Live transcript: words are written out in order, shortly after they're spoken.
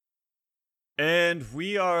And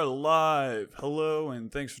we are live. Hello,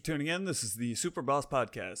 and thanks for tuning in. This is the Super Boss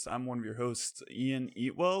Podcast. I'm one of your hosts, Ian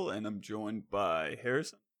Eatwell, and I'm joined by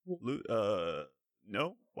Harrison.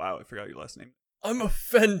 No? Wow, I forgot your last name. I'm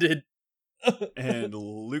offended. And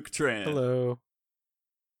Luke Tran. Hello.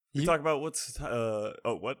 We talk about what's,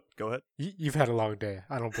 what? Go ahead. You've had a long day.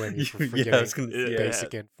 I don't blame you for forgetting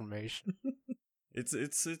basic information.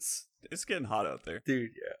 It's getting hot out there. Dude,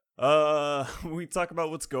 yeah. We talk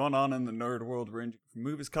about what's going on in the nerd world, ranging from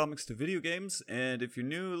movies, comics, to video games. And if you're a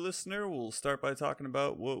new listener, we'll start by talking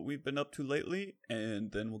about what we've been up to lately,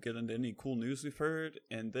 and then we'll get into any cool news we've heard,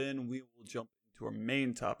 and then we will jump into our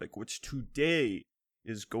main topic, which today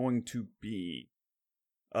is going to be,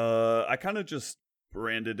 I kind of just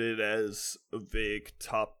branded it as a vague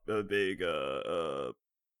title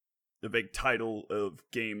of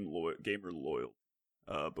gamer loyal.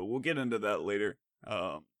 But we'll get into that later.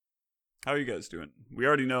 How are you guys doing? We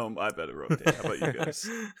already know I've had a rough day. How about you guys?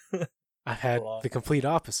 I've had the complete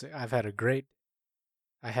opposite. I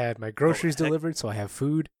had my groceries delivered, so I have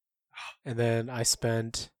food. And then I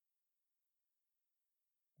spent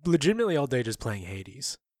legitimately all day just playing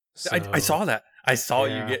Hades. So, I saw that. I saw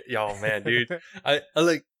you get. Oh man, dude. I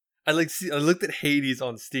looked at Hades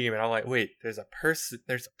on Steam, and I'm like, wait, there's a person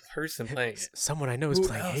playing it. Someone I know is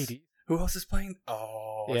playing Hades. Who else is playing?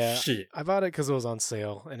 Oh, yeah, shit. I bought it because it was on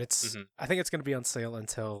sale, and it's. Mm-hmm. I think it's going to be on sale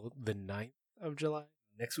until the 9th of July.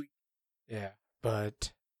 Next week? Yeah,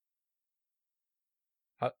 but...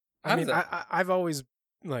 I've always,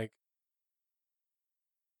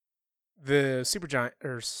 the Super Giant,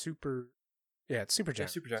 it's Super Giant. Yeah, Super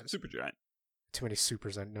Giant. Too many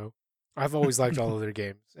supers, I know. I've always liked all of their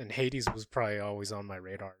games, and Hades was probably always on my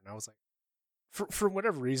radar, and I was like, for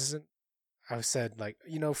whatever reason, I said,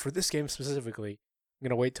 for this game specifically, I'm going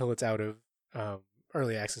to wait till it's out of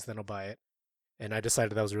early access, then I'll buy it. And I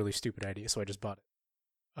decided that was a really stupid idea, so I just bought it.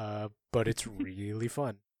 But it's really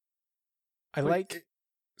fun.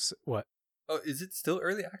 What? Oh, is it still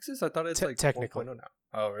early access? I thought it's technically 1.0 now.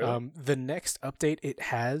 Oh, really? The next update it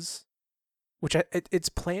has, which it's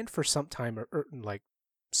planned for some time or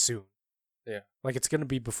soon. Yeah. It's going to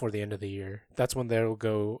be before the end of the year. That's when they'll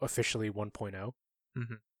go officially 1.0.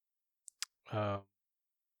 Mm-hmm.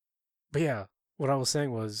 But yeah, what I was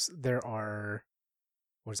saying was there are,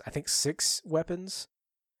 I think 6 weapons.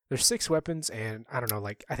 There's 6 weapons and I don't know,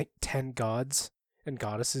 I think 10 gods and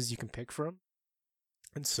goddesses you can pick from.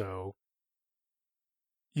 And so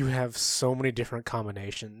you have so many different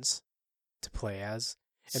combinations to play as.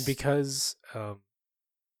 And because the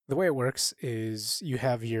way it works is you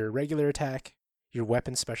have your regular attack, your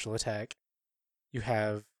weapon special attack, you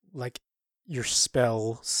have your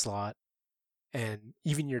spell slot, and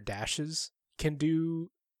even your dashes can do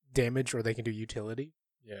damage or they can do utility.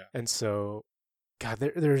 Yeah. And so, God,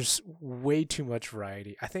 there's way too much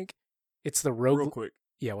variety. I think it's the rogue. Real quick.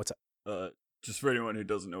 Yeah, what's up? Just for anyone who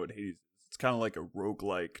doesn't know what Hades is, it's kind of like a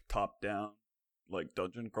roguelike top-down,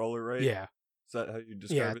 dungeon crawler, right? Yeah. Is that how you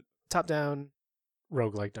describe it? Top-down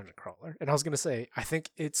roguelike dungeon crawler. And I was going to say, I think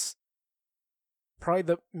it's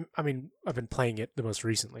probably I've been playing it the most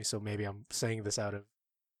recently, so maybe I'm saying this out of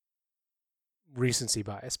recency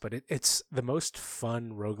bias, but it's the most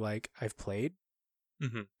fun roguelike I've played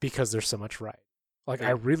because there's so much variety.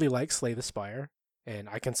 I really like Slay the Spire, and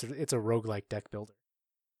I consider it's a roguelike deck builder.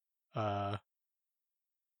 But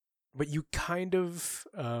you kind of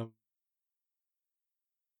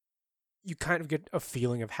get a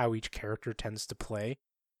feeling of how each character tends to play,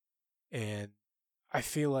 and I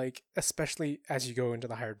feel like, especially as you go into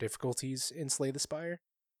the higher difficulties in Slay the Spire,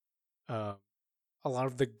 a lot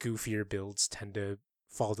of the goofier builds tend to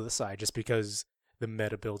fall to the side just because the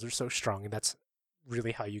meta builds are so strong, and that's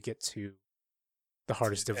really how you get to the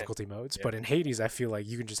hardest difficulty modes. Yeah. But in Hades, I feel like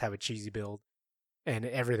you can just have a cheesy build, and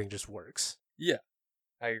everything just works. Yeah,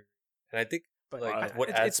 I think,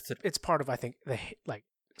 what adds it's part of, I think,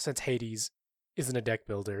 since Hades isn't a deck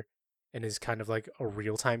builder and is kind of like a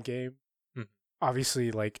real-time game,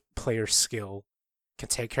 obviously, player skill can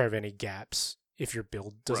take care of any gaps if your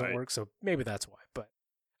build doesn't work, so maybe that's why. But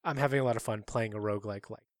I'm having a lot of fun playing a roguelike,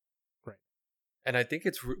 right. And I think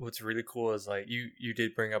what's really cool is, you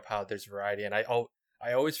did bring up how there's variety, and I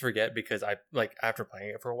always forget because after playing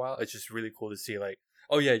it for a while, it's just really cool to see,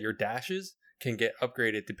 oh yeah, your dashes can get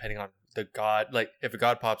upgraded depending on the god. If a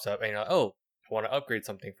god pops up and you're like, oh, I want to upgrade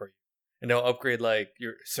something for you. And they'll upgrade,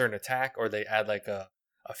 your certain attack, or they add, a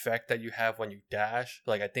effect that you have when you dash.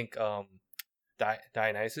 I think,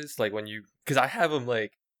 Dionysus, when you... Because I have him, alright,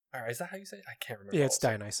 is that how you say it? I can't remember. Yeah, it's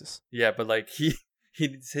Dionysus. Yeah, but,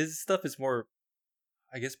 his stuff is more,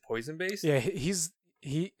 I guess, poison-based? Yeah, his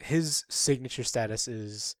signature status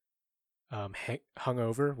is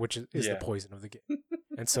hungover, which is the Yeah. poison of the game.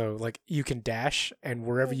 And so like you can dash, and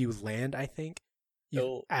wherever you land, I think you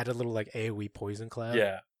It'll- add a little like AoE poison cloud.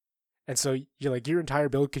 Yeah. And so you're like, your entire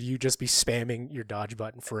build could you just be spamming your dodge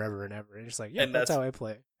button forever and ever. And it's like, yeah, And that's that's- how I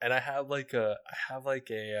play. And I have like a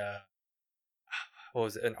what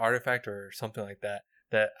was it, an artifact or something like that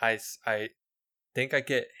I think I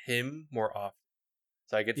get him more often.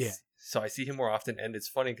 So I get Yeah. so I see him more often, and it's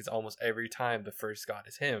funny because almost every time the first god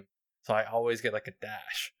is him, so I always get like a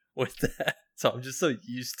dash with that. So I'm just so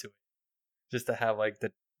used to it, just to have like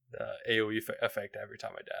the AOE effect every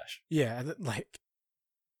time I dash. Yeah, and like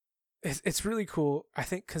it's really cool. I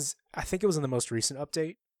think because I think it was in the most recent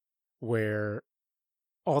update where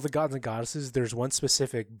all the gods and goddesses, there's one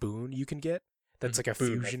specific boon you can get that's like a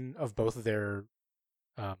Boon. fusion of both of their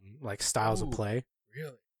like styles of Ooh. play.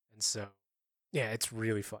 Really, And so yeah, it's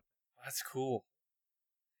really fun. that's cool.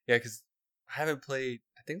 Yeah, because I haven't played.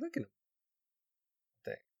 I think like in a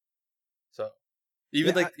thing. So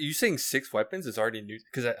even Yeah, like you saying 6 weapons is already new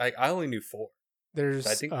because I only knew 4. There's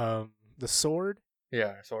I think- the sword,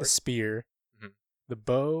 Yeah, sword, the spear, Mhm. the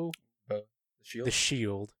bow, bow, the shield. the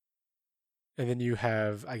shield, and then you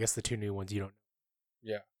have, I guess, the 2 new ones you don't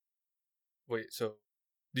Yeah. Wait, so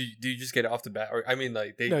do you just get it off the bat, or I mean,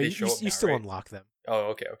 like know. No, they you, show you, up you now, still right? unlock them.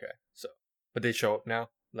 Oh, okay. So, but they show up now,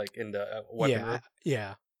 like in the weapon Yeah, room.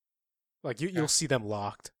 yeah. Like you'll see them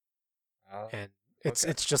locked, Oh, and it's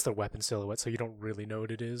okay. it's just a weapon silhouette, so you don't really know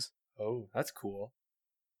what it is. oh, that's cool.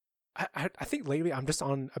 I think lately I'm just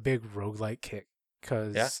on a big roguelike kick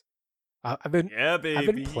because Yeah? I've been Yeah, baby.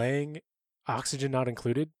 I've been playing Oxygen Not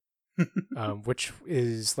Included, which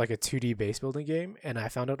is like a 2D base building game, and I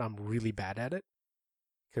found out I'm really bad at it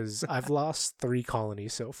because I've lost 3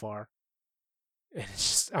 colonies so far, and it's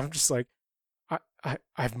just I'm just like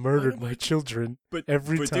I've murdered my children. But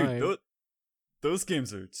every time. dude, those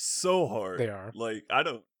games are so hard. They are. Like I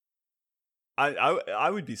don't.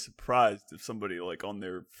 I would be surprised if somebody like on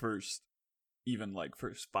their first 5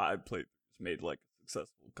 playthroughs made like a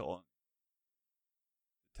successful colony.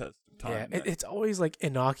 Test of time. Yeah, it's always like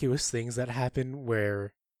innocuous things that happen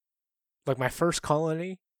where, like my first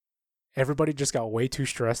colony, everybody just got way too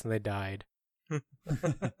stressed and they died.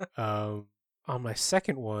 On my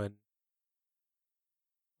second one,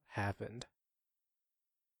 happened.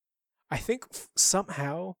 I think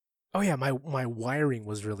somehow. Oh yeah, my wiring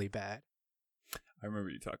was really bad, I remember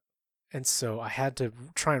you talking. and so I had to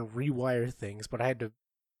try and rewire things. But I had to,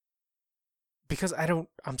 because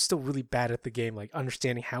I'm still really bad at the game, like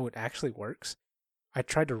understanding how it actually works. I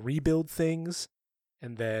tried to rebuild things,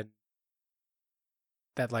 and then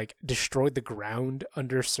that like destroyed the ground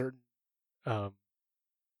under certain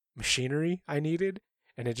machinery I needed,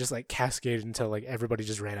 and it just like cascaded until like everybody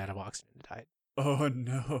just ran out of oxygen and died. Oh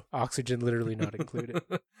no. Oxygen literally not included.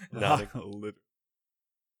 Not a- Literally.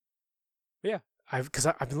 I've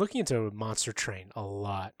been looking into Monster Train a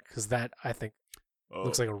lot because that I think Oh.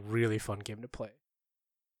 looks like a really fun game to play.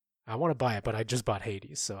 I want to buy it, but I just bought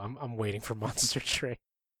Hades, so I'm waiting for Monster Train.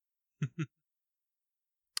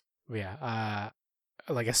 Yeah,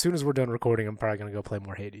 like as soon as we're done recording, I'm probably gonna go play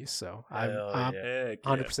more Hades. So Hell I'm yeah. Heck yeah.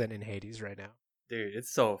 100% in Hades right now. Dude,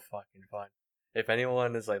 it's so fucking fun. If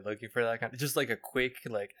anyone is like looking for that kind of just like a quick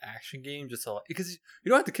like action game, just to, because you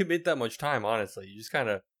don't have to commit that much time. Honestly, you just kind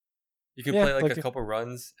of you can Yeah, play like like a a- couple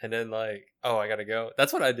runs and then like, oh, I gotta go.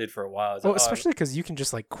 That's what I did for a while. Well, especially because you can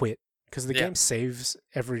just like quit because the Yeah. game saves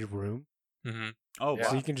every room, Oh Yeah.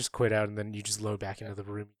 so wow. you can just quit out and then you just load back into the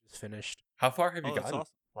room you just finished. How far have you Oh, that's gotten?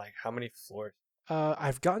 awesome. Like how many floors?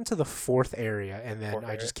 I've gotten to the 4th area, and then Fourth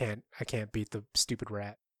I just can't beat the stupid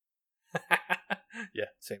rat. Yeah,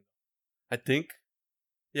 same. I think.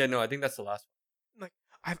 Yeah, no, I think that's the last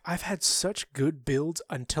I've had such good builds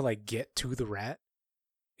until I get to the rat,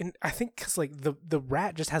 and I think because like the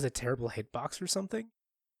rat just has a terrible hitbox or something.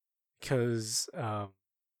 Because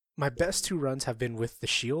my best 2 runs have been with the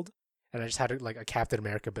shield, and I just had like a Captain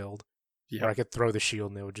America build one. where I could throw the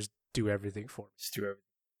shield and it would just do everything for me. Just do everything.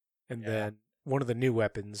 And Yeah. then one of the new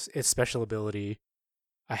weapons, its special ability,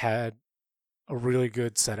 I had a really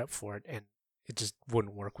good setup for it, and it just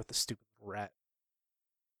wouldn't work with the stupid rat.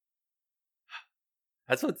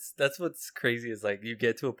 That's what's crazy is like you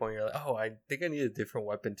get to a point you're like, oh, I think I need a different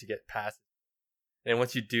weapon to get past it. And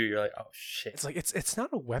once you do, you're like, oh shit. It's like it's not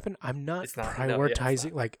a weapon. I'm not It's not- no, yeah, it's prioritizing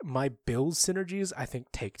not. like my build synergies. I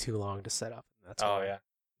think take too long to set up. That's Oh why. yeah.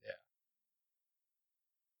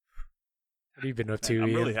 What have you been up to? Man, I'm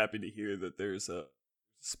Ian? really happy to hear that there's a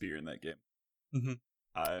spear in that game. Mhm.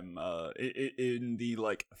 I'm in the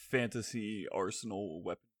like fantasy arsenal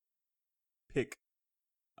weapon pick.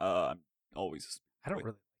 I'm always I don't Wait.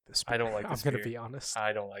 really. the spear. I don't like the I'm gonna spear. be honest.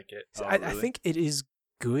 I don't like it. Oh, I really? think it is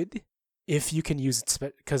good if you can use it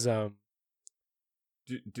because Do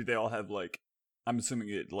they all have like? I'm assuming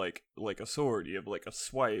it like a sword. You have like a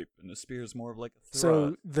swipe, and the spear is more of like a thrust.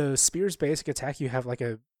 so the spear's basic attack, you have like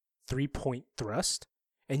a 3-point thrust,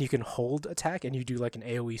 and you can hold attack, and you do like an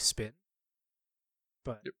AOE spin.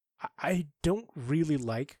 But Yep. I don't really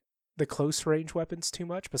like the close range weapons too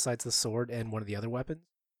much, besides the sword and one of the other weapons.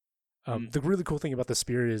 The really cool thing about the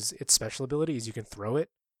spear is its special ability is you can throw it,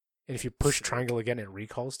 and if you push Sick. triangle again, it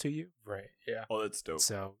recalls to you. Right. Yeah. Oh, that's dope.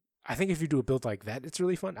 So I think if you do a build like that, it's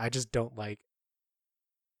really fun. I just don't like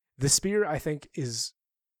the spear. I think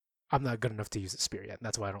I'm not good enough to use the spear yet, and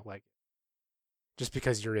that's why I don't like it. Just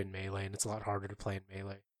because you're in melee, and it's a lot harder to play in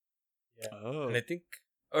melee. Yeah. Oh, And I think,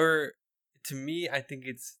 or to me, I think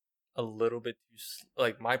it's a little bit too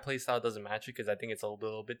like my playstyle doesn't match it because I think it's a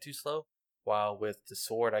little bit too slow. While with the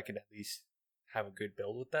sword, I can at least have a good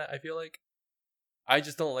build with that. I feel like I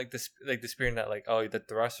just don't like this the spear in that like the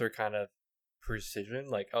thrusts are kind of precision.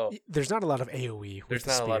 Like There's not a lot of AOE with there's the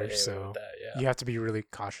not spear, a lot of AoE so with that. Yeah. you have to be really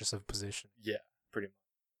cautious of position. Yeah. Pretty much.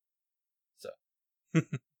 So.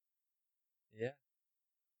 Yeah.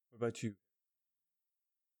 what about you?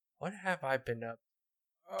 What have I been up?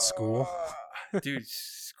 School? Dude,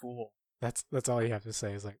 school. That's all you have to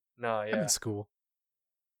say is like, No, I'm yeah. in school.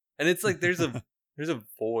 And it's like there's a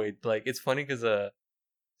void. Like it's funny because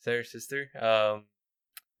Sarah's sister,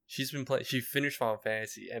 she's been playing. She finished Final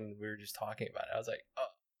Fantasy, and we were just talking about it. I was like, oh,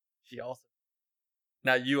 she also.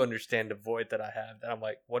 Now you understand the void that I have. That I'm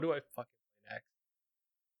like, what do I fucking play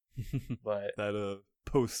next? But That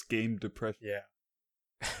post game depression,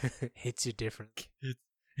 yeah, Hits you different.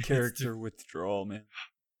 character withdrawal, man.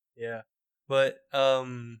 Yeah, but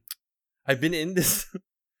I've been in this.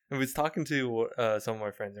 I was talking to some of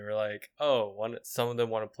my friends, and we're like, "Oh, some of them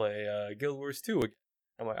want to play Guild Wars 2 again."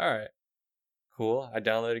 I'm like, "All right, cool." I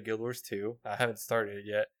downloaded Guild Wars 2. I haven't started it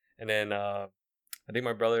yet, and then I think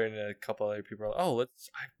my brother and a couple other people are like, "Oh,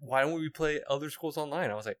 why don't we play Elder Scrolls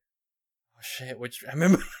Online?" I was like, "Oh shit, which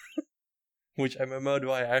MMO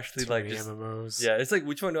do I actually Too like?" many Just MMOs. yeah, it's like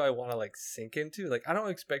which one do I want to like sink into? Like, I don't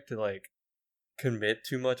expect to like commit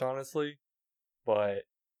too much, honestly, but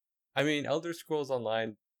I mean, Elder Scrolls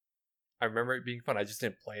Online. I remember it being fun. I just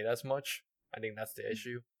didn't play it as much. I think that's the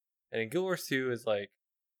issue. And in Guild Wars 2 is like,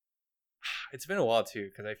 it's been a while too,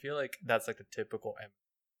 because I feel like that's like the typical M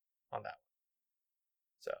on that one.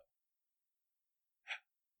 So,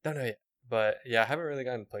 don't know yet. But yeah, I haven't really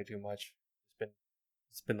gotten to play too much.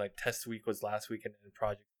 It's been like test week was last week and then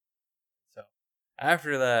project. So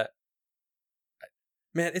after that,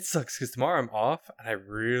 man, it sucks because tomorrow I'm off and I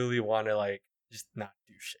really want to like just not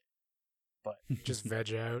do shit. But Just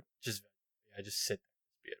veg out. just sit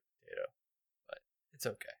there and be a potato. But it's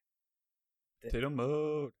okay. Potato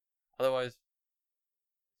mode. Otherwise,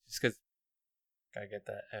 just because gotta get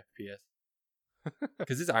that FPS.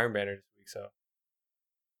 Because it's Iron Banner this week, so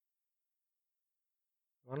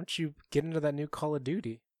Why don't you get into that new Call of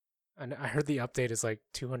Duty? I heard the update is like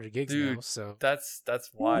 200 gigs Dude, now, so that's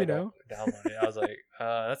why You I don't download it. I was like,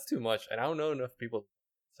 that's too much, and I don't know enough people.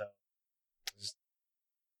 So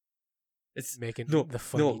it's making no, the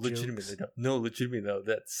funny no, jokes. legitimately though,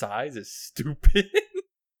 that size is stupid.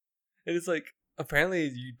 And it's like apparently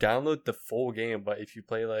you download the full game, but if you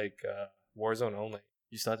play like Warzone only,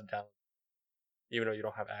 you still have to download, even though you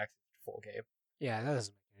don't have access to the full game. Yeah, that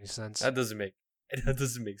doesn't make any sense. That doesn't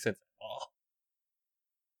make sense at all.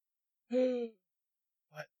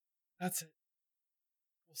 But that's it.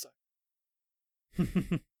 We'll suck.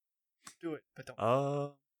 Do it, but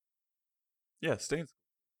don't. Yeah, stay in school.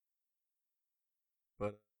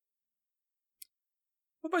 But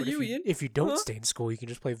What about But you, Ian? if you don't Huh? stay in school, you can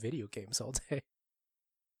just play video games all day.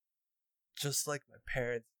 Just like my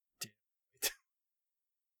parents did.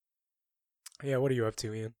 Yeah, what are you up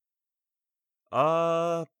to, Ian?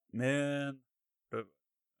 man,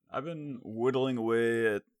 I've been whittling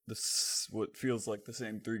away at this what feels like the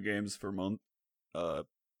same 3 games per month.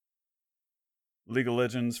 League of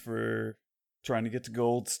Legends for trying to get to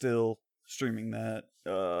gold still, streaming that.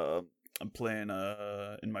 I'm playing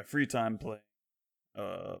in my free time playing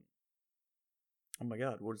oh my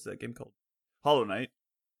god, what is that game called? Hollow Knight.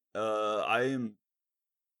 I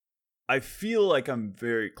feel like I'm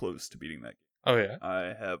very close to beating that game. Oh yeah.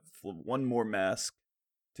 I have 1 more mask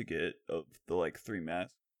to get of the like 3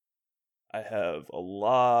 masks. I have a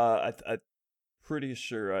lot. I'm pretty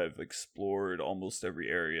sure I've explored almost every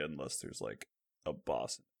area unless there's like a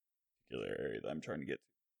boss in a particular area that I'm trying to get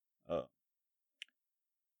to.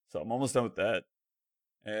 So I'm almost done with that,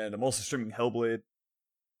 and I'm also streaming Hellblade.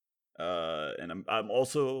 And I'm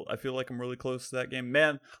also, I feel like I'm really close to that game.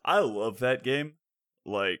 Man, I love that game.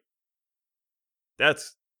 Like, that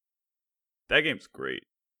game's great.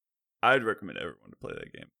 I'd recommend everyone to play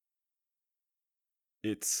that game.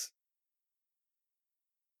 It's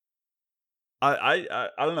I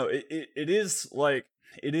don't know. It is like,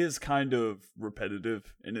 it is kind of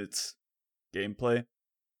repetitive in its gameplay,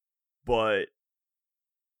 but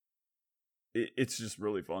it's just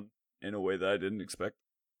really fun in a way that I didn't expect.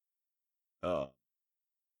 And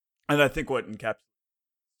I think what encapsulates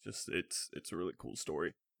just it's a really cool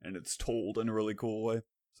story, and it's told in a really cool way.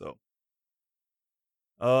 So,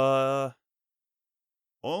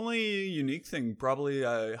 only unique thing, probably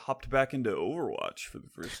I hopped back into Overwatch for the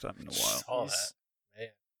first time in a while. Saw that, man.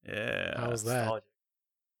 Yeah. How was that?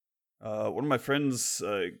 Nostalgic. One of my friends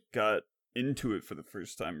got into it for the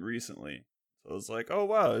first time recently. So I was like, oh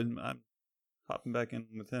wow, I'm hopping back in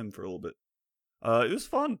with him for a little bit. It was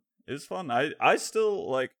fun. It was fun. I still,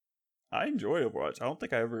 like, I enjoy Overwatch. I don't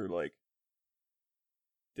think I ever, like,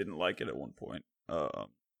 didn't like it at one point.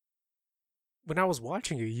 When I was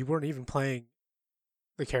watching you, you weren't even playing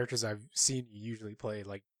the characters I've seen you usually play.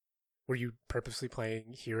 Like, were you purposely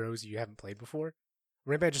playing heroes you haven't played before?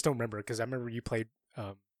 Maybe I just don't remember, because I remember you played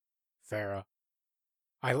Pharah.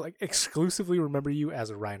 I like exclusively remember you as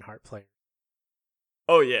a Reinhardt player.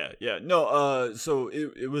 Oh yeah. No, so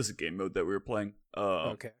it was a game mode that we were playing.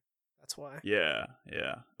 Okay, that's why. Yeah.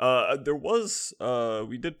 There was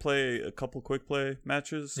we did play a couple quick play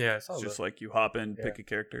matches. Yeah, I saw It's just that. like you hop in, Yeah. pick a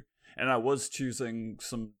character, and I was choosing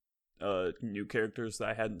some new characters that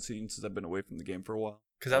I hadn't seen since I've been away from the game for a while.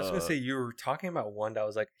 Because I was gonna say, you were talking about one that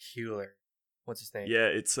was like a healer. What's his name? Yeah,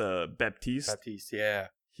 it's Baptiste. Baptiste. Yeah.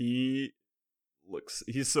 He's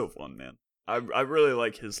so fun, man. I really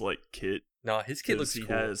like his like kit. No, his kid looks He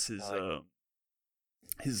cool. has his I like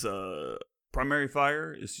his primary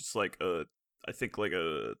fire is just like I think like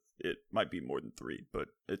it might be more than 3, but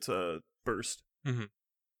it's a burst. Mhm.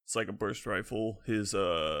 It's like a burst rifle. His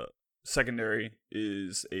secondary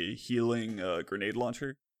is a healing grenade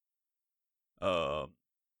launcher.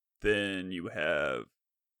 Then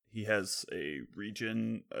he has a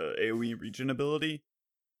region AoE region ability,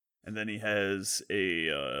 and then he has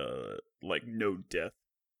a like no death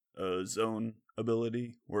zone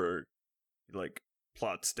ability where he like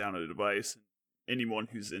plots down a device. Anyone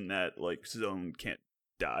who's in that like zone can't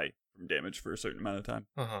die from damage for a certain amount of time.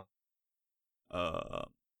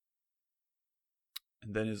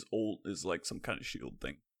 And then his ult is like some kind of shield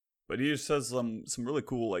thing, but he just has some really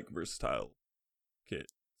cool like versatile kit.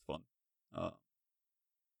 It's fun.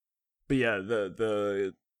 But yeah,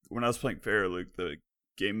 the when I was playing Pharah, like the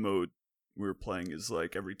game mode we were playing is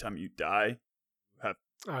like every time you die, you have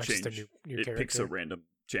Oh, it's change. just a new It character. picks a random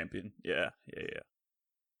champion. Yeah.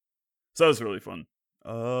 So that was really fun.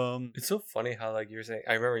 It's so funny how like you're saying.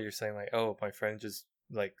 I remember you saying like, "Oh, my friend just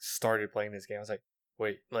like started playing this game." I was like,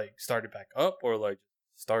 "Wait, like started back up or like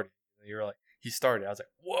started?" And you were like, "He started." I was like,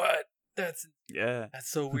 "What? That's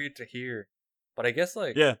so weird to hear." But I guess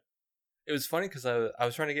like Yeah. it was funny because I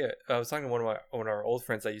was talking to one of our old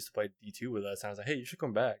friends that used to play D2 with us, and I was like, "Hey, you should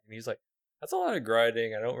come back." And he's like, "That's a lot of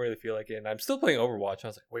grinding. I don't really feel like it." And I'm still playing Overwatch. And I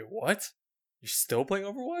was like, "Wait, what? You're still playing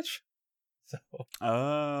Overwatch?" So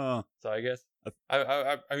I guess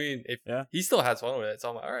I mean, if he still has fun with it, so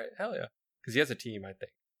I'm like, all right, hell yeah, because he has a team, I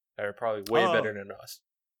think, that are probably way better than us.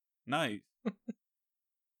 Nice.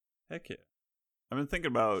 Heck yeah. I've been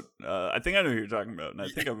thinking about. I think I know who you're talking about, and I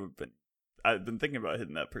think I've been thinking about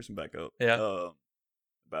hitting that person back up. Yeah.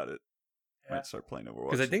 About it. Yeah. Might start playing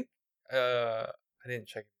Overwatch. Because I think I didn't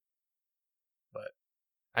check, but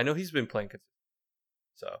I know he's been playing consistently.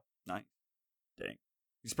 So nice. Dang.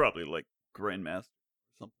 He's probably like Grandmaster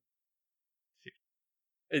or something.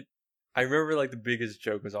 I remember like the biggest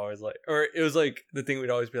joke was always like, or it was like the thing we'd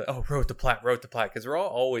always be like, "Oh, road to plat," because we're all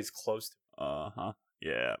always close to.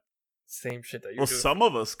 Yeah. Same shit that you're Well, doing. some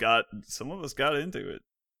of us got into it.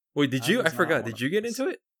 Wait, did you? I was not forgot. one Did of you get those.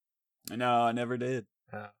 into it? No, I never did.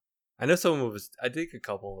 I know some of us. I think a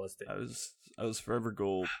couple of us did. I was forever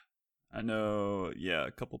gold. I know. Yeah,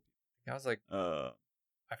 a couple. I was like, I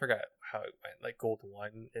forgot how it went. Like gold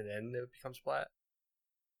 1, and then it becomes plat.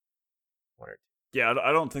 1 or 2. Yeah,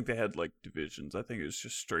 I don't think they had like divisions. I think it was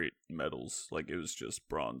just straight medals. Like it was just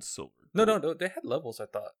bronze, silver. No, gold. they had levels. I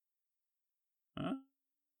thought. Huh?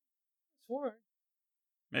 Sure.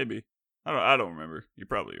 Maybe. I don't remember. You're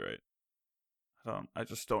probably right. I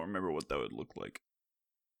just don't remember what that would look like.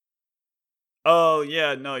 Oh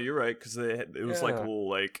yeah, no, you're right. Because it was like a Yeah. little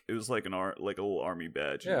like it was like a little army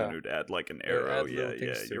badge, and Yeah. then it would add like an It arrow. adds little Yeah,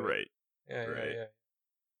 things to you're it. right. Yeah, Right. yeah.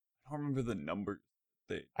 I don't remember the numbers.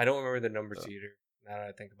 I don't remember the numbers Oh. either. Now that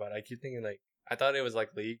I think about it, I keep thinking like I thought it was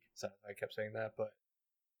like League, so I kept saying that, but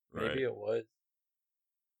maybe Right. it was.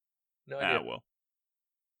 No Ah, idea. well.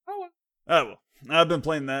 Oh well. Ah, well. I've been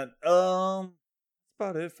playing that. That's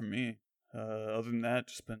about it for me. Other than that,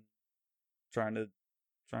 just been trying to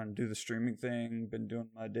do the streaming thing. Been doing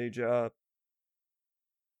my day job.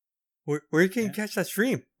 Where can you Yeah. catch that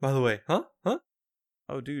stream, by the way? Huh?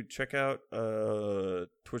 Oh, dude, check out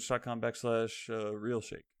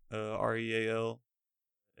twitch.com/RealShake. RealShak. Oh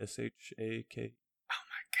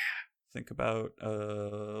my god. Think about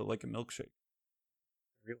like a milkshake,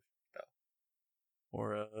 Real though.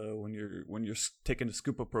 or when you're taking a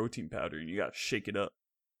scoop of protein powder and you gotta shake it up.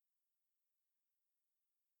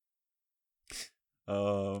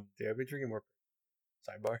 Dude, I've been drinking more.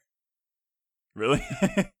 Sidebar. Really?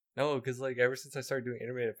 No, because like ever since I started doing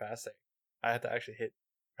intermittent fasting, I had to actually hit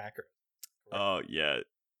macro. Oh yeah,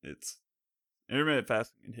 it's intermittent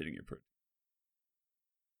fasting and hitting your protein.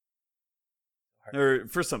 Or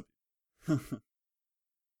for some.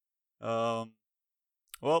 Well,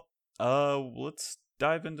 let's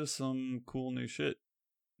dive into some cool new shit.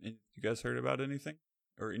 You guys heard about anything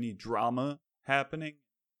or any drama happening?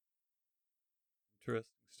 Interesting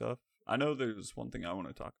stuff. I know there's one thing I want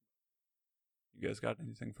to talk about. You guys got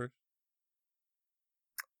anything first?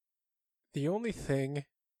 The only thing,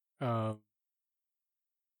 I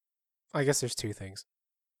guess there's two things.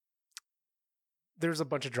 There's a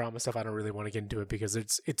bunch of drama stuff. I don't really want to get into it because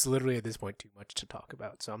it's literally at this point too much to talk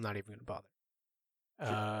about, so I'm not even going to bother.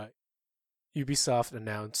 Ubisoft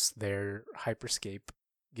announced their Hyperscape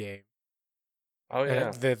game. Oh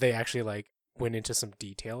yeah. And they actually like went into some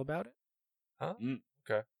detail about it. Huh?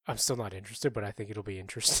 Okay. I'm still not interested, but I think it'll be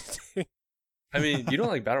interesting. I mean, you don't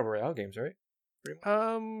like battle royale games, right?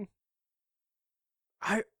 I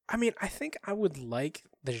mean, I think I would like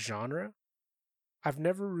the genre. I've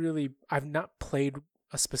not played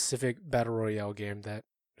a specific battle royale game that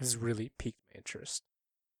has really piqued my interest.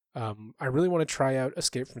 I really want to try out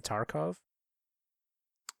Escape from Tarkov.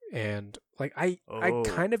 And like I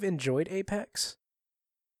kind of enjoyed Apex.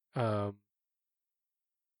 The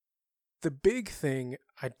big thing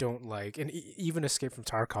I don't like, and even Escape from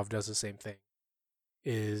Tarkov does the same thing,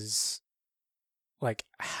 is like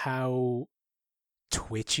how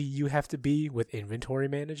twitchy you have to be with inventory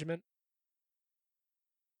management.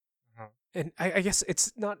 And I guess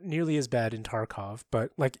it's not nearly as bad in Tarkov,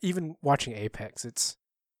 but like even watching Apex, it's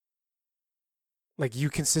like you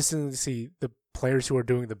consistently see the players who are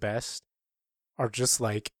doing the best are just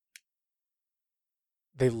like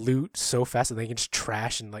they loot so fast that they can just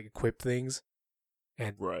trash and like equip things.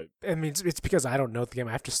 And Right. I mean, it's because I don't know the game.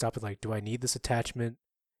 I have to stop and like, do I need this attachment?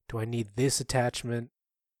 Do I need this attachment?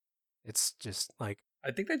 It's just like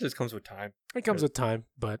I think that just comes with time. it comes with time,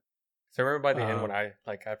 but So I remember by the end when I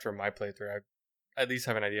like after my playthrough, I at least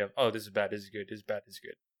have an idea of this is bad, this is good, this is bad, this is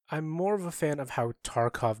good. I'm more of a fan of how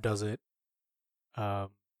Tarkov does it. Because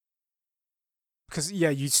yeah,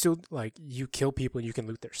 you still like you kill people and you can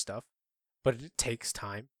loot their stuff, but it takes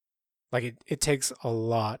time. Like it takes a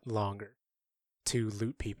lot longer to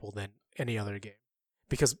loot people than any other game,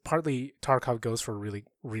 because partly Tarkov goes for really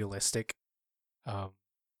realistic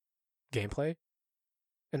gameplay,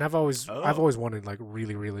 and I've always wanted like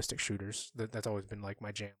really realistic shooters. That's always been like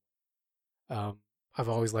my jam. I've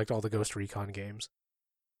always liked all the Ghost Recon games,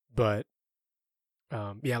 but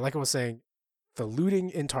yeah, like I was saying, the looting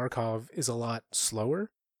in Tarkov is a lot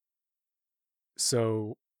slower,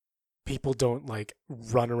 so people don't like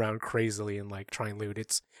run around crazily and like try and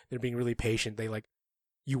loot. They're being really patient. They like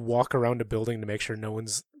you walk around a building to make sure no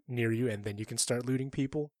one's near you, and then you can start looting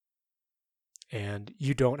people. And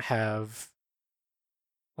you don't have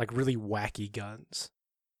like really wacky guns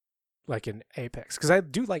like in Apex, because I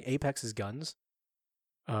do like Apex's guns.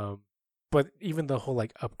 But even the whole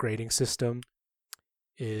like upgrading system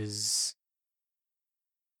is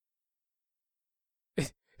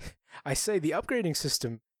I say the upgrading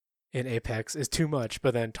system in Apex is too much,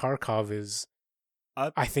 but then Tarkov is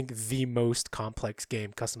I think the most complex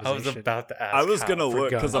game customization. I was about to ask. I was gonna look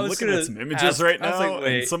because I'm looking at some images right now,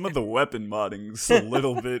 and some of the weapon modding's a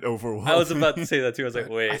little bit overwhelming. I was about to say that too. I was like,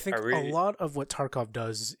 wait, I think a lot of what Tarkov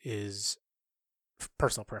does is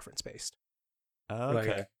personal preference based.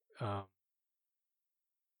 Okay. Like,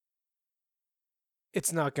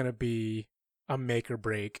 it's not gonna be a make or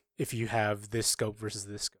break if you have this scope versus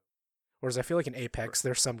this scope. Whereas I feel like in Apex,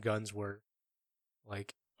 there's some guns where,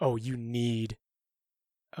 like, oh, you need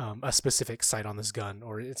a specific sight on this gun,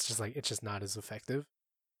 or it's just not as effective.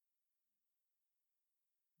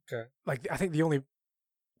 Okay. Like, I think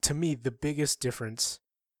to me, the biggest difference,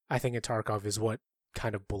 I think in Tarkov is what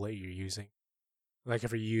kind of bullet you're using. Like,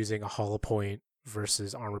 if you're using a hollow point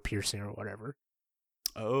versus armor piercing or whatever.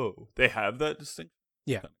 Oh, they have that distinction?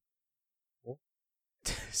 Yeah.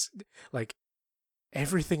 Like,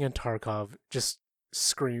 everything in Tarkov just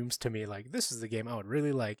screams to me like, this is the game I would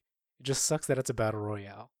really like. It just sucks that it's a battle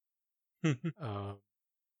royale.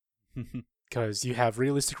 Because you have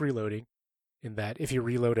realistic reloading, in that if you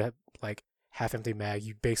reload a like half-empty mag,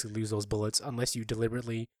 you basically lose those bullets unless you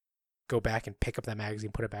deliberately go back and pick up that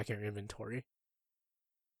magazine, put it back in your inventory.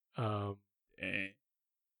 You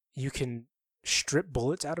can strip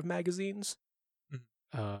bullets out of magazines.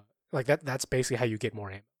 Like that's basically how you get more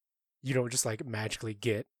ammo. You don't just like magically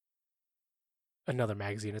get another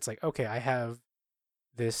magazine. It's like, okay, I have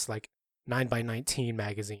this like 9x19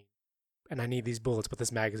 magazine and I need these bullets, but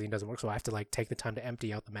this magazine doesn't work, so I have to like take the time to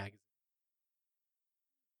empty out the magazine.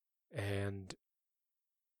 And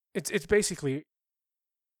it's basically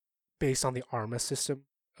based on the Arma system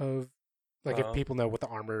of, like, if people know what the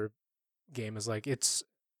Armor game is like, it's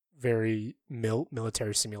very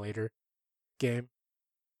military simulator game.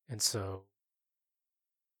 And so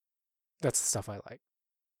that's the stuff I like.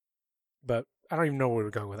 But I don't even know where we're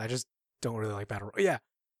going with it. I just don't really like Battle Royale. Yeah,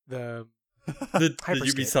 the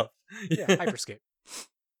Hyperscape. Ubisoft. Yeah, Hyperscape.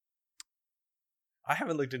 I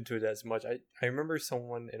haven't looked into it as much. I remember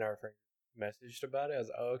someone in our friend messaged about it. I was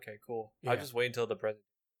like, oh, okay, cool. Yeah. I'll just wait until the present.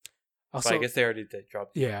 Also, But I guess they already did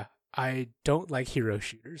drop. Yeah, I don't like hero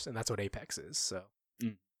shooters, and that's what Apex is. So,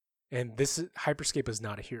 and Hyperscape is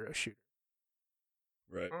not a hero shooter.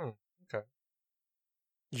 Right. Oh, okay.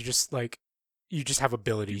 You just have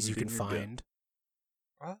abilities you can Everything you're find.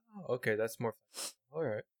 Oh, okay, that's more fun. All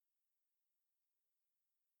right.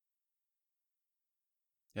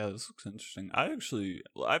 Yeah, this looks interesting. I've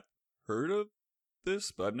heard of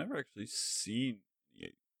this, but I've never actually seen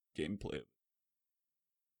gameplay of it.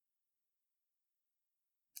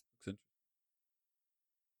 Looks interesting.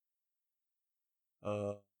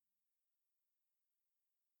 How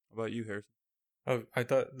about you, Harrison? Oh, I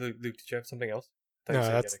thought, Luke, did you have something else? I thought No, you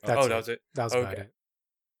said that's you had a- it. Oh, that was it? That was about Okay. it.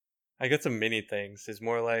 I got some mini things. It's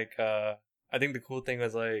more like, I think the cool thing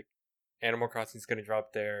was like, Animal Crossing's going to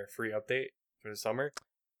drop their free update for the summer.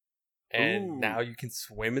 And Ooh. now you can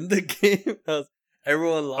swim in the game.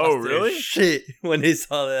 Everyone lost Oh, their really? shit when they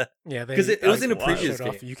saw that. Yeah, Because it was in the wild. previous showed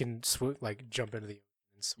game. off. You can jump into the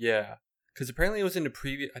and swim. Yeah. Because apparently it was in the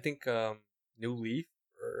previous, I think, New Leaf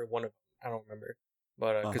or one of, I don't remember.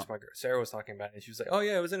 But because my girl Sarah was talking about it, and she was like, "Oh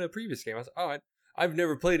yeah, it was in a previous game." I was like, "Oh, I've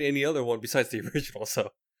never played any other one besides the original, so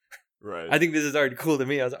Right. I think this is already cool to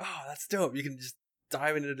me." I was like, "Oh, that's dope! You can just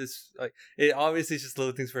dive into this. Like, it obviously is just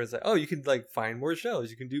little things where it's like, oh, you can like find more shells,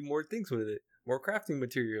 you can do more things with it, more crafting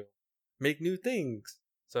material, make new things."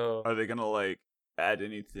 So Are they gonna like add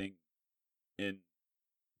anything in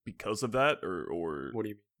because of that, or what do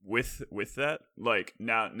you mean? with that? Like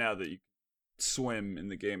now that you swim in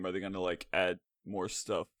the game, are they gonna like add more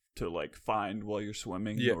stuff to like find while you're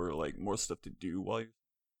swimming, Yeah. or like more stuff to do while you're?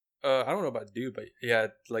 I don't know about dude, but yeah,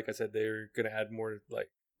 like I said, they're gonna add more like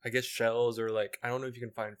I guess shells or like I don't know if you can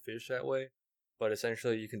find fish that way, but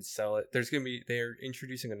essentially you can sell it. They're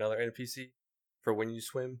introducing another NPC for when you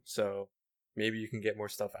swim, so maybe you can get more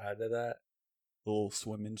stuff out of that. Little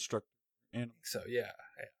swim instructor animal, So yeah.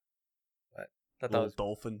 But I thought that little was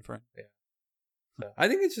dolphin friend. so. I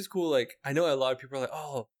think it's just cool. Like I know a lot of people are like,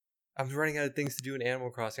 oh, I'm running out of things to do in Animal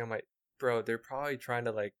Crossing. I'm like, bro, they're probably trying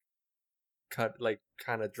to like cut like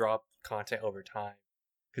kind of drop content over time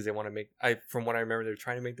because they want to make. From what I remember, they're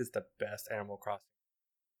trying to make this the best Animal Crossing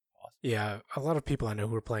possible. Yeah, a lot of people I know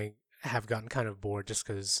who are playing have gotten kind of bored just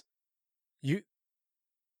because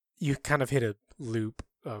you kind of hit a loop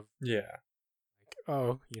of Yeah. like,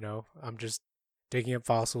 oh, I'm just digging up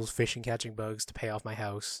fossils, fishing, catching bugs to pay off my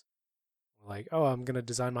house. Like, oh, I'm gonna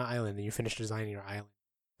design my island, and you finish designing your island.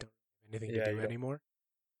 Don't have anything Yeah, to do you don't- anymore.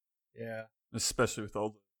 Yeah. Especially with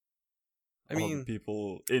all I the mean,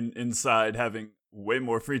 people inside having way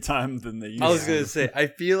more free time than they used I was to. gonna say, I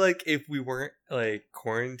feel like if we weren't like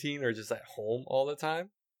quarantined or just at home all the time,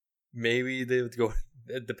 maybe they would go.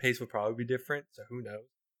 The pace would probably be different. So who knows?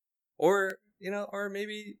 Or or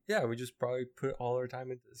maybe we just probably put all our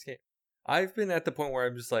time into this game. I've been at the point where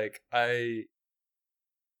I'm just like I'm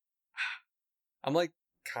like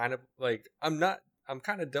kind of like I'm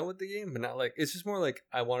kind of done with the game, but not like it's just more like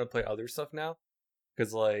I want to play other stuff now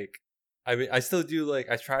because like I mean I still do like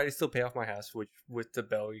I try to still pay off my house which with the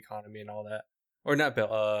Bell economy and all that or not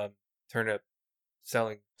Bell turnip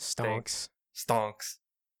selling Stonks. stonks,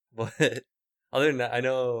 but other than that I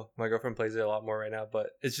know my girlfriend plays it a lot more right now,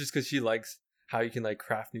 but it's just because she likes how you can like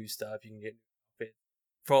craft new stuff, you can get new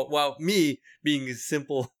outfit. Me being a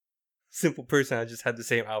simple person, I just had the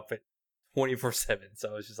same outfit 24/7,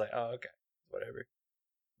 so it's just like, oh okay, whatever.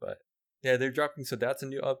 But yeah, they're dropping. So that's a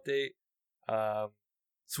new update.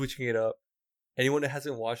 Switching it up. Anyone that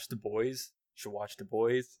hasn't watched The Boys should watch The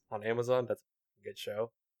Boys on Amazon. That's a good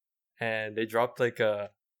show. And they dropped like I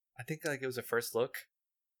think like it was a first look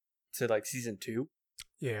to like season 2.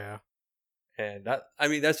 Yeah. And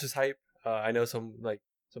that's just hype. I know some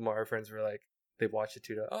of our friends were like, they watched it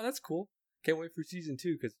too. Oh, that's cool. Can't wait for season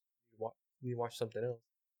 2 because you watch something else.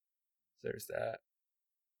 So there's that.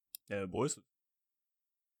 Yeah, Boys.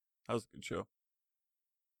 That was a good show.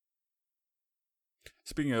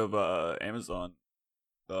 Speaking of Amazon,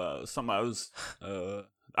 something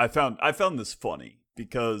I found this funny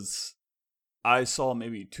because I saw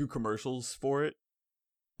maybe 2 commercials for it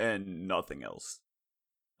and nothing else.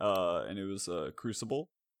 And it was Crucible,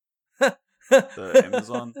 the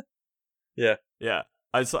Amazon. Yeah. Yeah.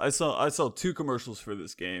 I saw 2 commercials for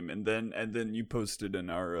this game, and then you posted in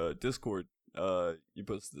our Discord. You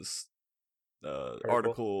posted this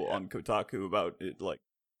article on Kotaku about it, like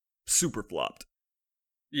super flopped.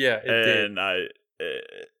 Yeah, it did. And I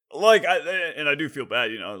do feel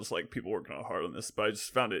bad, it's like people working hard on this, but I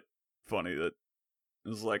just found it funny that it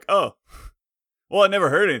was like, oh, well, I never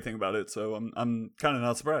heard anything about it, so I'm kind of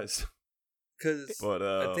not surprised. Because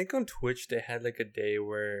I think on Twitch they had like a day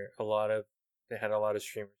where they had a lot of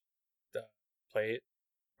streamers play it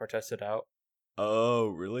or test it out. Oh,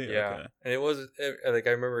 really? Yeah, okay. and it was like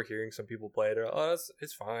I remember hearing some people play it. Oh,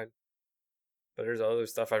 it's fine, but there's other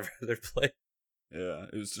stuff I'd rather play. Yeah,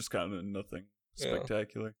 it was just kind of nothing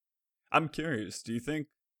spectacular. Yeah. I'm curious. Do you think?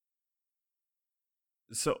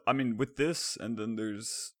 So I mean, with this, and then there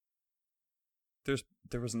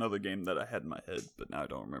was another game that I had in my head, but now I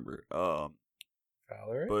don't remember.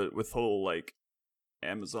 Valorant. But with whole like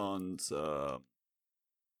Amazon's do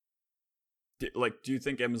you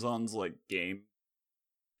think Amazon's like game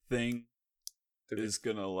thing is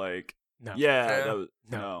gonna like no? Yeah, that was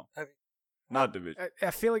no. I mean, not Division.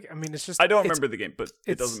 I feel like it's just I don't remember the game, but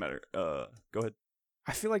it doesn't matter. Go ahead.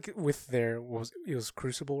 I feel like with it was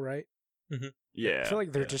Crucible, right? Mm-hmm. Yeah. I feel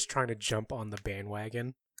like they're just trying to jump on the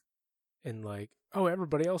bandwagon, and like, oh,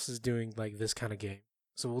 everybody else is doing like this kind of game,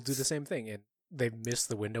 so we'll do the same thing. And they missed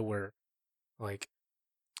the window where, like,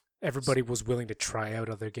 everybody was willing to try out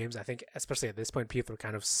other games. I think, especially at this point, people are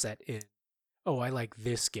kind of set in. Oh, I like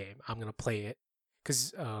this game. I'm gonna play it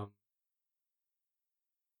because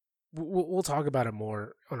we'll talk about it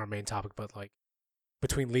more on our main topic. But like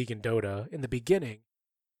between League and Dota, in the beginning,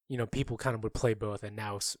 people kind of would play both, and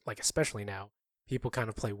now, like especially now, people kind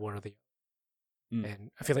of play one or the other.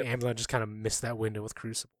 And I feel like Amazon just kind of missed that window with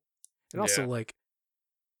Crucible. And also, like,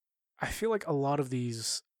 I feel like a lot of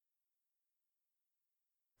these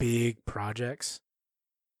big projects,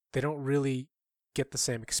 they don't really get the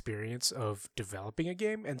same experience of developing a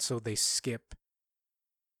game, and so they skip.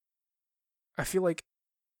 I feel like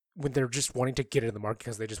when they're just wanting to get it in the market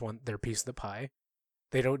because they just want their piece of the pie,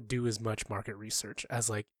 they don't do as much market research as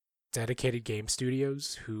like dedicated game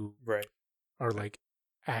studios who are like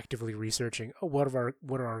actively researching. Oh, what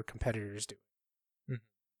are our competitors doing?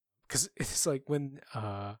 Because it's like when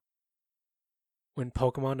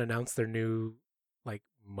Pokemon announced their new like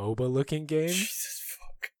MOBA looking game. Jesus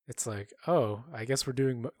fuck. It's like, oh, I guess we're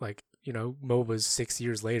doing like MOBAs 6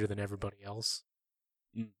 years later than everybody else.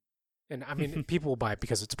 And I mean, people will buy it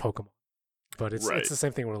because it's Pokemon, but it's the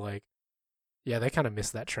same thing. Where like, yeah, they kind of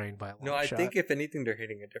missed that train by a long shot. I think if anything, they're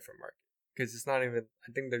hitting a different market because it's not even.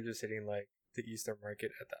 I think they're just hitting like the Eastern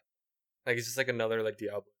market at that. Like it's just like another like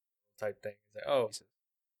Diablo type thing. It's like, oh,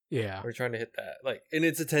 yeah, we're trying to hit that. Like, and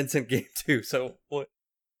it's a Tencent game too. So what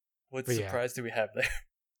surprise do we have there?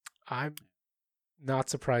 I'm not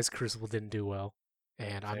surprised Crucible didn't do well,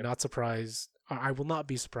 and I'm not surprised. I will not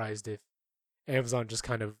be surprised if Amazon just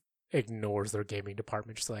kind of ignores their gaming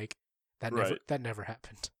department, just like that never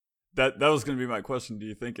happened. That was going to be my question. Do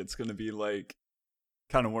you think it's going to be like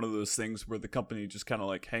kind of one of those things where the company just kind of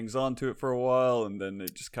like hangs on to it for a while and then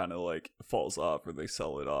it just kind of like falls off, or they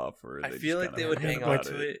sell it off, or I feel like they would hang on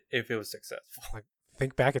to it if it was successful. Like,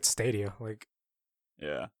 think back at Stadia, like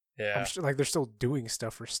yeah. I'm sure, like they're still doing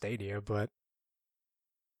stuff for Stadia, but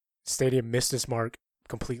Stadia missed its mark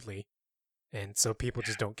completely, and so people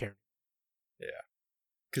just don't care. Yeah.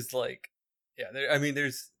 Because, like, I mean,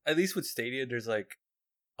 there's, at least with Stadia, there's, like,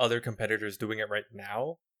 other competitors doing it right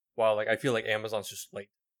now, while, like, I feel like Amazon's just, like,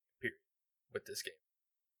 period with this game.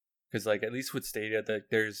 Because, like, at least with Stadia,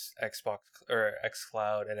 there's Xbox, or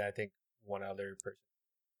xCloud, and I think one other person,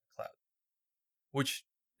 Cloud. Which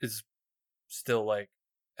is still, like,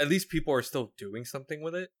 at least people are still doing something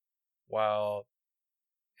with it, while,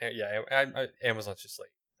 Amazon's just,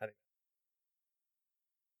 like, I think.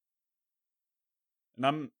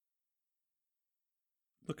 And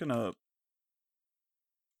looking up.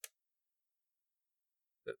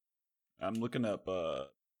 I'm looking up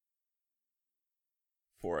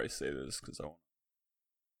before I say this because I want.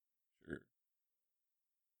 Sure.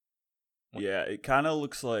 Yeah, it kind of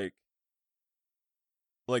looks like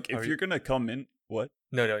if you're gonna come in, what?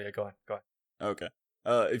 No, yeah, go on. Okay.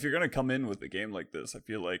 If you're gonna come in with a game like this, I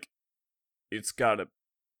feel like it's gotta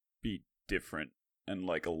be different and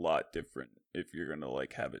like a lot different if you're gonna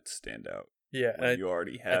like have it stand out. Yeah, when you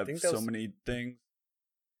already have so many things,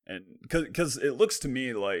 and because it looks to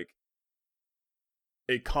me like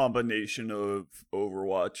a combination of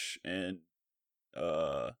Overwatch and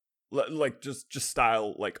like just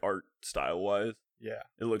style, like art style wise. Yeah,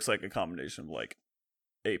 it looks like a combination of like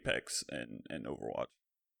Apex and Overwatch.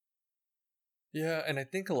 Yeah, and I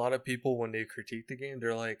think a lot of people when they critique the game,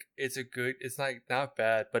 they're like, it's not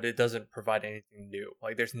bad, but it doesn't provide anything new.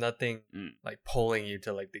 Like there's nothing like pulling you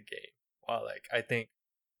to like the game. Well, like I think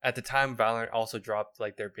at the time Valorant also dropped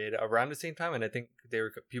like their beta around the same time, and I think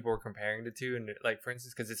people were comparing the two, and like for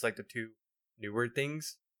instance, because it's like the two newer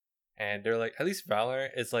things, and they're like at least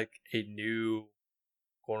Valorant is like a new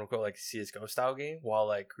quote unquote like CS:GO style game, while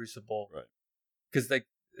like Crucible, right? Because like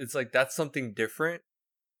it's like that's something different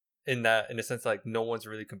in a sense like no one's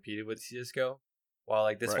really competed with CS:GO, while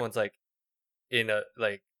like this one's like in a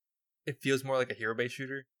like it feels more like a hero based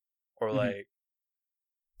shooter, or like.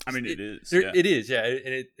 I mean, it is. It is,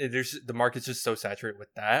 yeah. There's the market's just so saturated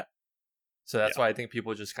with that, so that's why I think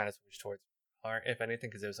people just kind of switch towards Valorant, if anything,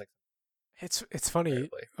 because it was like. It's funny.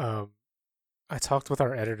 I talked with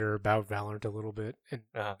our editor about Valorant a little bit, and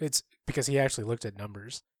it's because he actually looked at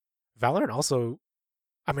numbers. Valorant also,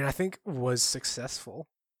 I mean, I think was successful.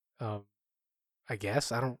 I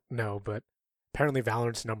guess I don't know, but apparently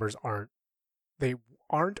Valorant's numbers aren't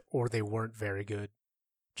or they weren't very good,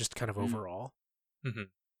 just kind of overall. Mm-hmm.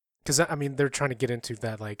 Because, I mean, they're trying to get into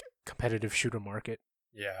that, like, competitive shooter market.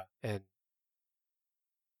 Yeah. And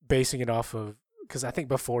basing it off of... Because I think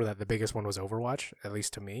before that, the biggest one was Overwatch, at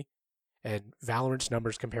least to me. And Valorant's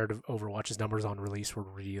numbers compared to Overwatch's numbers on release were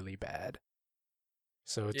really bad.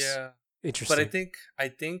 So it's interesting. But I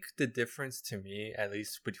think the difference to me, at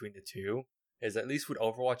least between the two, is at least with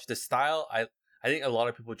Overwatch, the style, I think a lot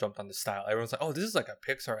of people jumped on the style. Everyone's like, oh, this is like a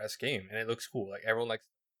Pixar-esque game, and it looks cool. Like, everyone likes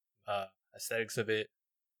aesthetics of it.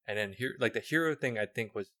 And then here, like the hero thing, I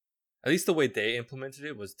think was at least the way they implemented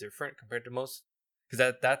it was different compared to most. Because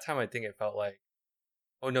at that time, I think it felt like,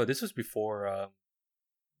 oh no, this was before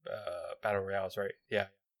battle royales, right? Yeah.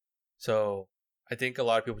 So I think a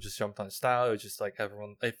lot of people just jumped on style. It was just like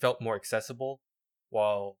it felt more accessible,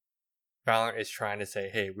 while Valorant is trying to say,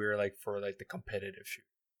 hey, we're like for like the competitive shoot,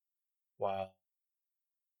 while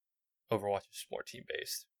Overwatch is more team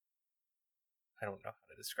based. I don't know how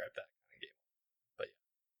to describe that.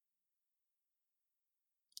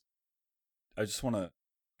 I just want to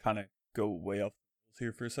kind of go way off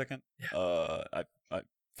here for a second. Yeah. I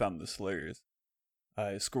found this hilarious.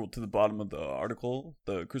 I scrolled to the bottom of the article,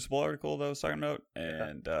 the Crucible article that I was talking about,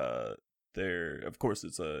 and there, of course,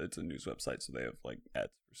 it's a news website, so they have like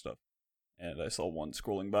ads for stuff. And I saw one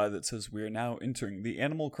scrolling by that says, "We are now entering the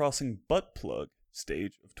Animal Crossing butt plug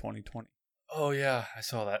stage of 2020." Oh yeah, I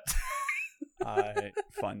saw that. I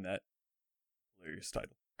find that hilarious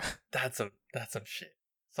title. That's some shit.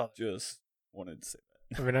 Just wanted to say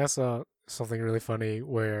that. I mean, I saw something really funny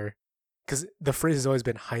where, because the phrase has always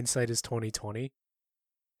been "hindsight is 2020,"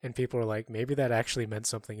 and people are like, maybe that actually meant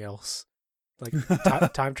something else. Like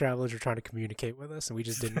time travelers are trying to communicate with us, and we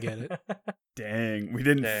just didn't get it. Dang, we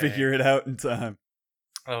didn't figure it out in time.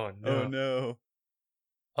 Oh no! Oh no!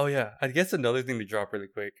 Oh yeah, I guess another thing to drop really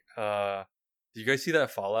quick. Did you guys see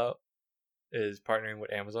that Fallout is partnering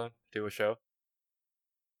with Amazon to do a show?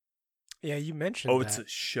 Yeah, you mentioned. Oh, it's a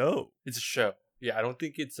show. It's a show. Yeah, I don't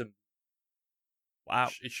think it's a. Wow.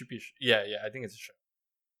 It should be. Yeah, I think it's a show.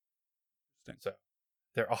 So,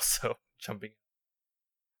 they're also jumping.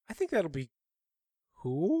 I think that'll be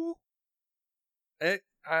cool.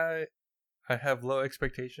 I have low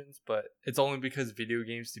expectations, but it's only because video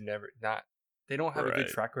games they don't have a good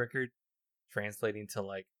track record translating to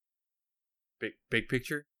like big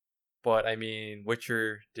picture. But I mean,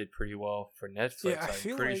 Witcher did pretty well for Netflix. Yeah, I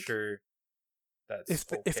feel pretty like sure that's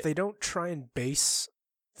if they don't try and base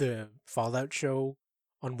the Fallout show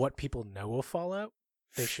on what people know of Fallout,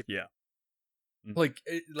 they should. Yeah. Like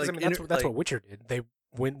I mean, that's what Witcher did. They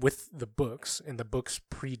went with the books, and the books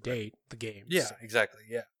predate the games. Yeah, exactly.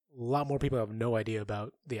 Yeah. A lot more people have no idea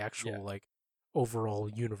about the actual like overall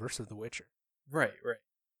universe of The Witcher. Right.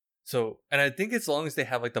 So, and I think as long as they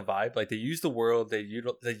have like the vibe, like they use the world, they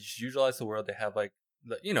just utilize the world. They have like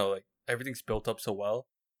like everything's built up so well,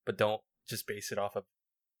 but don't just base it off of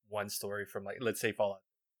one story from like, let's say Fallout.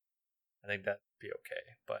 I think that'd be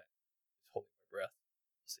okay, but just holding my breath.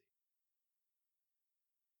 We'll see.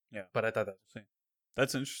 Yeah. But I thought that was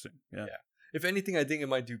That's interesting. Yeah. Yeah. If anything, I think it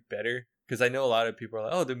might do better because I know a lot of people are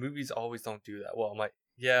like, "Oh, the movies always don't do that." Well, I'm like,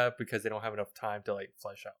 yeah, because they don't have enough time to like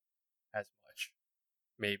flesh out as much.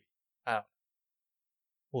 Maybe I don't know.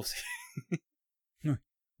 We'll see.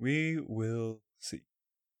 We will see.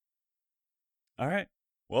 All right.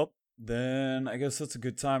 Well, then I guess that's a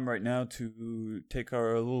good time right now to take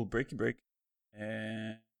our little breaky break.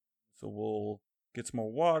 And so we'll get some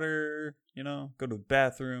more water, go to the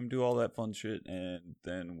bathroom, do all that fun shit, and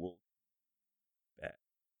then we'll back.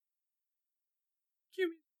 Cue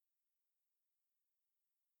me.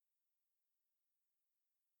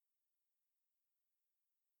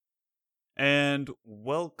 And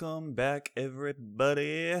welcome back,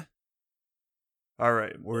 everybody. All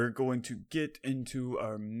right, we're going to get into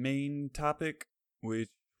our main topic, which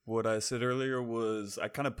what I said earlier was I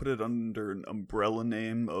kind of put it under an umbrella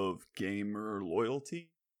name of gamer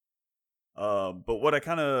loyalty. But what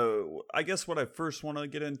I guess what I first want to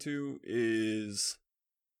get into is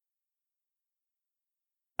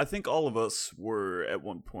I think all of us were at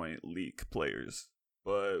one point League players,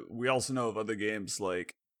 but we also know of other games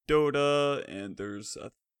like Dota, and there's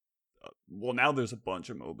now there's a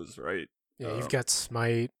bunch of MOBAs, right? Yeah, you've got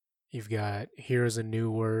Smite, you've got Heroes of New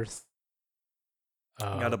Worth.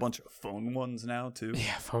 Got a bunch of phone ones now too.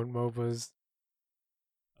 Yeah, phone MOBAs.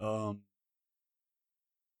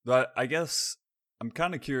 But I guess I'm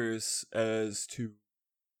kind of curious as to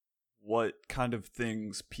what kind of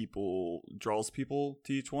things draws people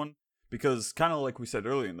to each one, because kind of like we said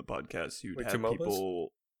earlier in the podcast, you'd have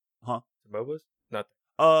people, To MOBAs? Nothing.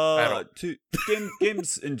 To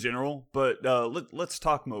games in general, but let's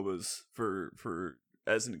talk MOBAs for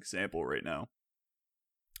as an example right now.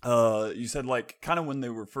 You said like kind of when they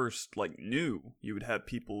were first like new, you would have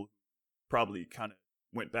people probably kind of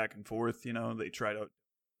went back and forth. They tried,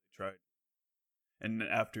 and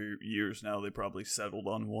after years now, they probably settled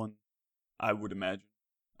on one. I would imagine.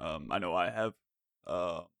 I know I have.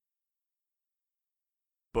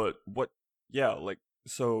 But what? Yeah, like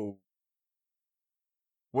so.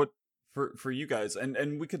 What for you guys?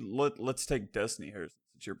 And we could let's take Destiny here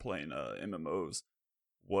since you're playing MMOs.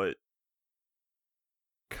 What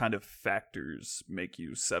kind of factors make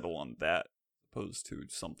you settle on that opposed to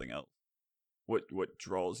something else? What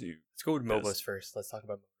draws you? Let's go with MOBAs first. Let's talk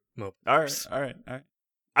about MOBAs. All right.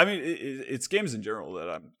 I mean, it's games in general that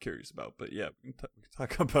I'm curious about, but yeah, we can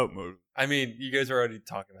talk about MOBAs. I mean, you guys are already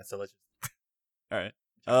talking about it, so let's just. All right.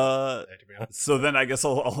 To be honest. So then I guess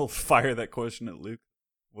I'll fire that question at Luke.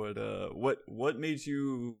 What made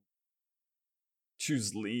you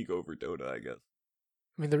choose League over Dota, I guess?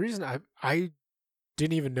 I mean, the reason I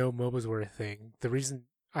didn't even know MOBAs were a thing. The reason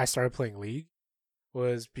I started playing League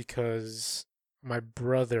was because my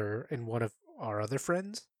brother and one of our other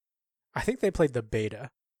friends, I think they played the beta.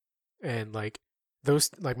 And like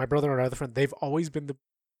my brother and our other friend, they've always been the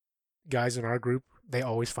guys in our group. They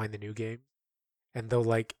always find the new game. And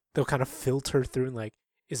they'll kind of filter through and like,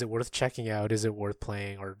 is it worth checking out? Is it worth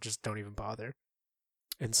playing? Or just don't even bother.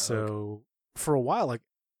 And so for a while, like,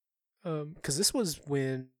 because this was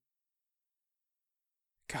when,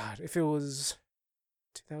 God, if it was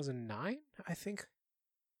 2009, I think.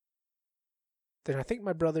 Then I think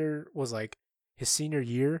my brother was like his senior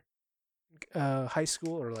year, high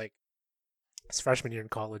school, or like his freshman year in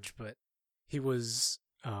college. But he was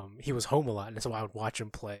home a lot, and so I would watch him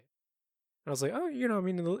play. And I was like, oh, I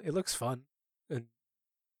mean, it looks fun. And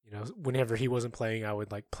whenever he wasn't playing, I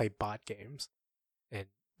would like play bot games. And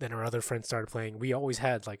then our other friends started playing. We always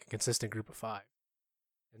had like a consistent group of 5.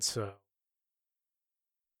 And so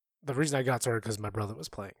the reason I got started because my brother was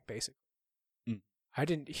playing, basically. I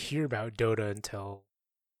didn't hear about Dota until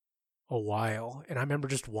a while, and I remember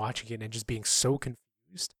just watching it and just being so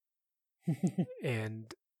confused.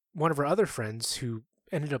 And one of our other friends who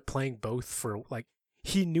ended up playing both for like,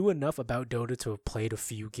 he knew enough about Dota to have played a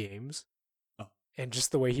few games. Oh. And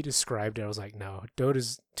just the way he described it, I was like, no,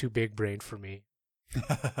 Dota's too big brained for me.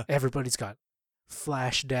 Everybody's got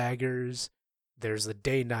flash daggers. There's a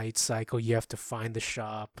day-night cycle. You have to find the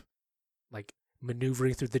shop. Like,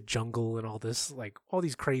 maneuvering through the jungle and all this, like, all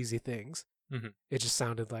these crazy things. Mm-hmm. It just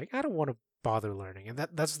sounded like, I don't want to bother learning. And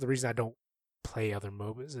that's the reason I don't play other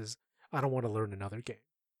MOBAs, is I don't want to learn another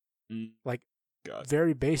game. Like,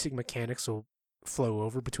 very basic mechanics will flow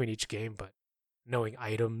over between each game, but knowing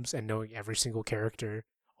items and knowing every single character,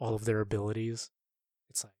 all of their abilities,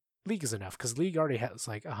 it's like, League is enough, because League already has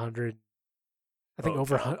like 100, I think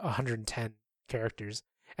over 110 characters,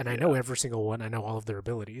 and I know every single one, I know all of their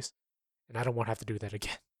abilities, and I don't want to have to do that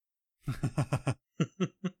again.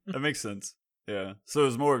 That makes sense. Yeah. So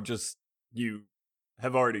it's more of just you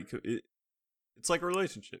have already. It's like a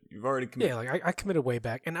relationship. You've already committed. Yeah, like I committed way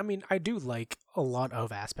back, and I mean I do like a lot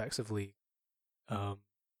of aspects of League. I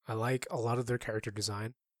like a lot of their character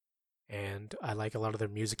design, and I like a lot of their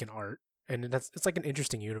music and art, and it's like an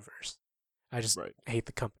interesting universe. I just Right. hate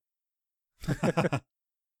the company.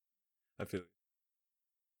 I feel it.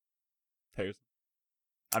 Harrison.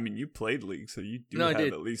 I mean, you played League, so you do No, I have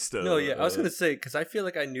did. at least. No, yeah, I was gonna say because I feel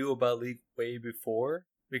like I knew about League way before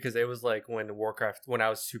because it was like when I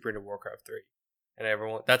was super into Warcraft 3, and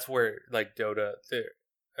everyone that's where like Dota the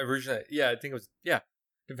originally I think it was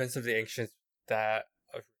Defense of the Ancients that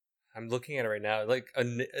I'm looking at it right now. Like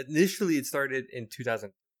initially it started in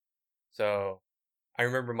 2000, so I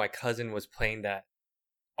remember my cousin was playing that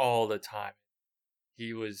all the time.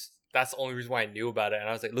 That's the only reason why I knew about it. And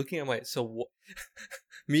I was like looking at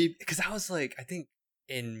me, because I was like, I think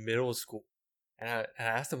in middle school. And I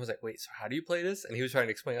asked him, I was like, wait, so how do you play this? And he was trying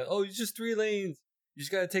to explain, oh, it's just 3 lanes. You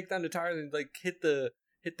just got to take down the tower and like hit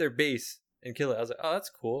their base and kill it. I was like, oh, that's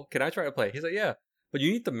cool. Can I try to play? He's like, yeah, but you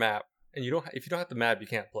need the map. And if you don't have the map, you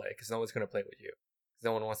can't play because no one's going to play with you. Because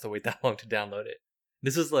no one wants to wait that long to download it.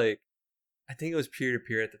 This was like, I think it was peer to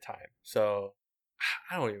peer at the time. So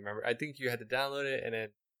I don't even remember. I think you had to download it and then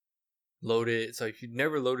load it. So if you've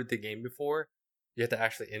never loaded the game before, you have to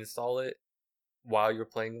actually install it while you're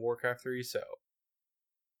playing Warcraft 3. So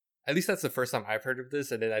at least that's the first time I've heard of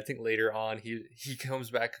this. And then I think later on he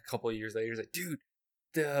comes back a couple of years later. He's like, dude,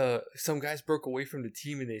 some guys broke away from the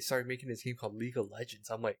team and they started making this game called League of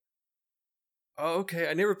Legends. I'm like, oh, okay.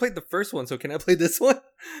 I never played the first one, so can I play this one?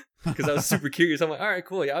 Because I was super curious. I'm like, all right,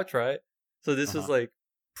 cool. Yeah, I'll try it. So this was like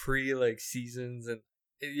pre like seasons and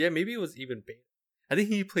maybe it was even beta. I think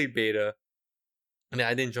he played beta, and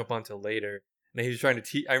I didn't jump on till later. And he was trying to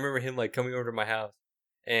teach. I remember him like coming over to my house,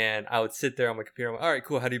 and I would sit there on my computer. I'm like, all right,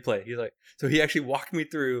 cool. How do you play? He's like, so he actually walked me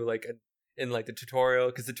through like in like the tutorial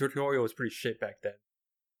because the tutorial was pretty shit back then.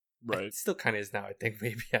 Right. It still kind of is now. I think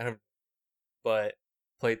maybe I don't. But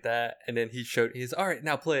played that, and then he's all right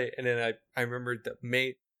now play. And then I remember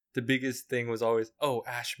the biggest thing was always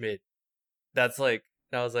Ash mid. That was like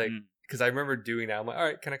because I remember doing that. I'm like, all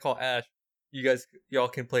right, can I call Ash? Y'all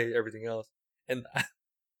can play everything else. And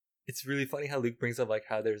it's really funny how Luke brings up like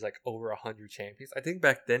how there's like over 100 champions. I think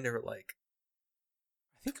back then there were like,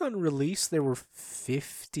 I think on release there were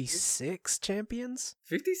 56 champions.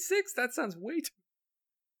 56. That sounds way too.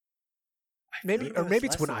 Maybe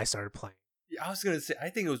it's when I started playing. Yeah, I was gonna say I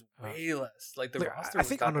think it was way less. Like the roster. I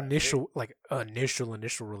think on initial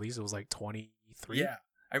release it was like 23. Yeah,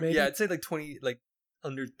 I'd say like 20, like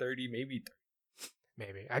under 30, maybe 30.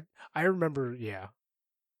 Maybe I remember, yeah.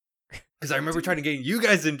 Because I remember trying to get you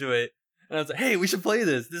guys into it, and I was like, "Hey, we should play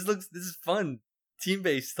this. This is fun, team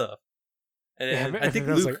based stuff." And I think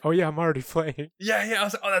Luke, I was like, "Oh yeah, I'm already playing." Yeah. I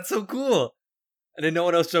was like, "Oh, that's so cool." And then no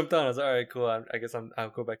one else jumped on. I was like, "All right, cool. I guess I'll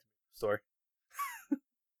go back to the store."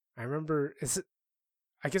 I remember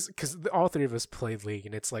I guess because all 3 of us played League,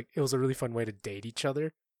 and it's like it was a really fun way to date each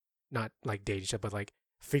other, not like date each other, but like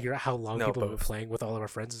figure out how long people have been playing with all of our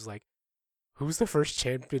friends. Is like, who's the first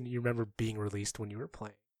champion you remember being released when you were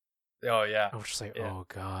playing? Oh yeah, I was just like, oh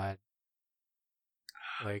god,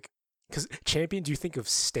 like, because champions, you think of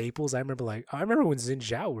staples. I remember when Xin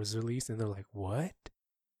Zhao was released, and they're like, what?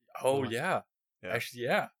 Oh yeah, actually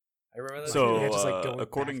yeah, I remember that. So, just, like,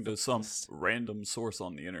 according to some random source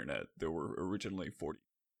on the internet, there were originally 40.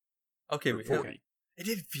 Okay, 40. It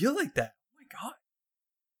didn't feel like that. Oh my god.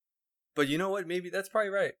 But you know what? Maybe that's probably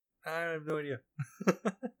right. I have no idea.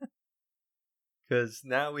 Because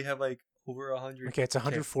now we have like over 100. Okay, it's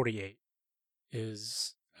 148.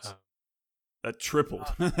 Is that tripled?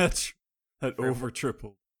 that over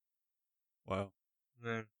tripled. Wow.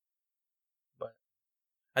 Man. But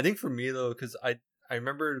I think for me though, because I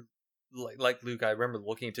remember like Luke, I remember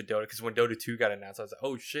looking into Dota because when Dota 2 got announced, I was like,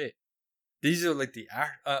 oh shit, these are like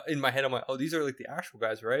in my head I'm like, oh, these are like the actual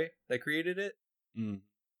guys, right? That created it.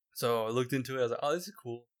 So I looked into it. I was like, oh, this is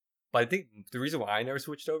cool. But I think the reason why I never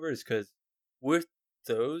switched over is because with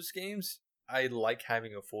those games, I like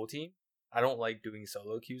having a full team. I don't like doing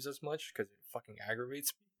solo queues as much because it fucking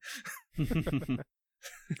aggravates me.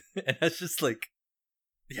 And that's just like,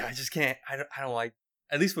 yeah, I just can't. I don't like.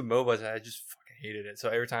 At least with MOBAs, I just fucking hated it. So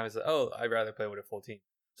every time it's like, oh, I'd rather play with a full team.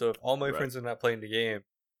 So if all my friends are not playing the game,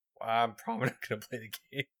 well, I'm probably not gonna play the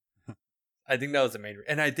game. I think that was the main reason.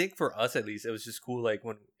 And I think for us at least, it was just cool. Like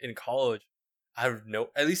when in college,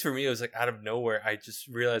 at least for me, it was like out of nowhere. I just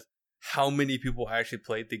realized how many people actually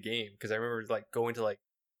played the game because I remember like going to like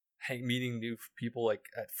meeting new people like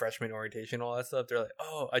at freshman orientation, all that stuff. They're like,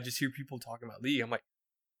 oh, I just hear people talking about League. I'm like,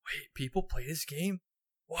 wait, people play this game?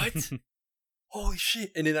 What? Holy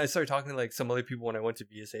shit. And then I started talking to like some other people when I went to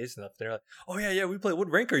BSA and stuff. They're like, oh yeah, we play. What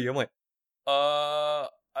rank are you? I'm like, I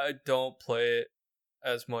don't play it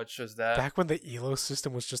as much as that. Back when the ELO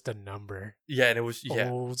system was just a number. Yeah, and it was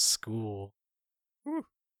Old school.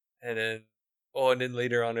 And then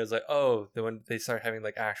later on it was like, then when they start having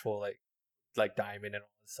like actual like diamond and all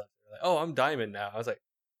this stuff, they're like, oh, I'm diamond now. I was like,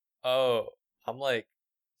 oh, I'm like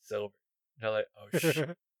silver. And they're like, oh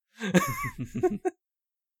shit.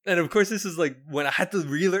 And of course, this is like when I had to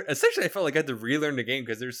relearn. Essentially, I felt like I had to relearn the game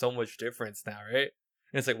because there's so much difference now, right?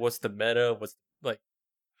 And it's like, what's the meta? What's like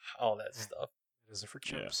all that stuff? Those are for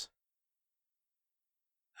chumps.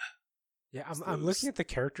 Yeah, I'm looking at the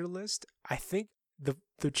character list. I think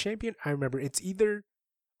the champion I remember, it's either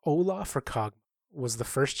Olaf or Kog'Maw was the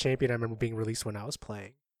first champion I remember being released when I was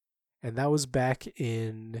playing, and that was back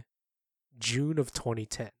in June of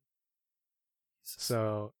 2010.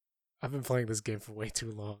 So I've been playing this game for way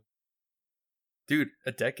too long. Dude,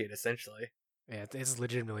 a decade, essentially. Yeah, it's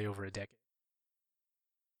legitimately over a decade.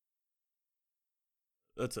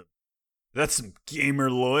 That's some gamer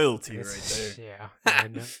loyalty right there. Yeah,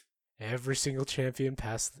 and every single champion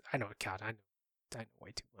past... I know, God, I know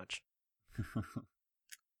way too much.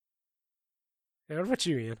 Yeah, what about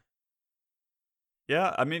you, Ian?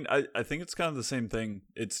 Yeah, I mean, I think it's kind of the same thing.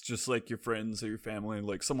 It's just like your friends or your family,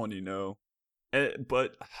 like someone you know.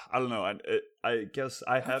 But I don't know. I guess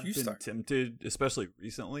I have been tempted, especially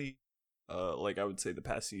recently. Like I would say the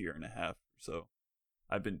past year and a half or so,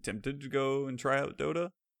 I've been tempted to go and try out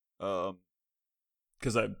Dota.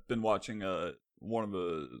 Because I've been watching one of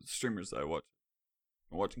the streamers that I watch,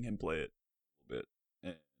 watching him play it a little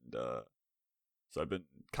bit, and so I've been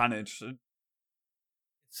kind of interested.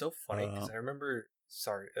 It's so funny because I remember.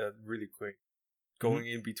 Sorry, really quick. Going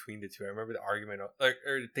in between the two, I remember the argument, or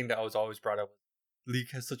the thing that I was always brought up was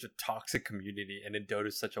League has such a toxic community, and then Dota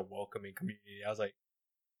is such a welcoming community. I was like,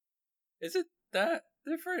 is it that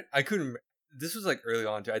different? I couldn't. This was like early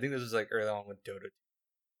on too. I think this was like early on with Dota.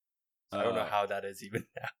 So I don't know how that is even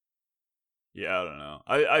now. Yeah, I don't know.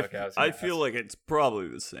 I feel like it's probably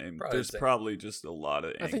the same. There's probably just a lot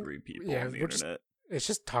of angry people on the internet. It's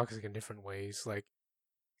just toxic in different ways. Like,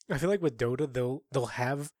 I feel like with Dota, they'll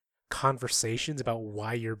have conversations about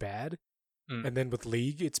why you're bad, and then with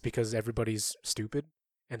League, it's because everybody's stupid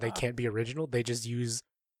and they can't be original. They just use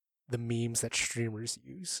the memes that streamers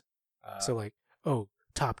use. So like, oh,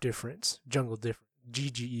 top difference, jungle different,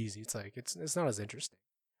 GG easy. It's like it's not as interesting.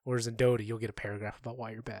 Whereas in Dota, you'll get a paragraph about why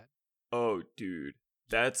you're bad. Oh, dude,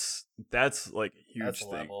 that's like a huge thing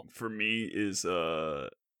level. For me. Is so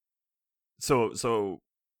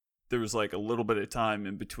there was like a little bit of time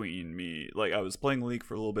in between me. Like I was playing League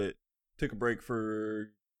for a little bit, took a break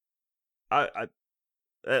for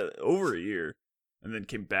over a year, and then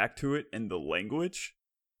came back to it, and the language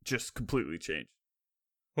just completely changed.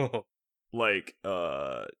 Like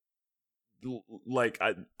I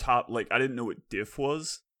didn't know what diff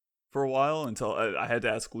was for a while until I had to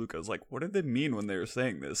ask Luke. I was like, what did they mean when they were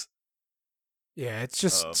saying this? Yeah, it's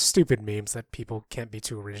just stupid memes that people can't be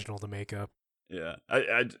too original to make up. Yeah,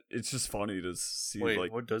 it's just funny to see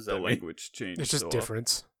what does that the mean? language change. It's just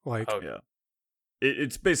difference. Like, yeah,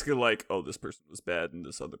 it's basically like, oh, this person was bad and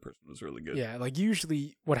this other person was really good. Yeah, like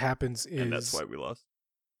usually what happens is, and that's why we lost.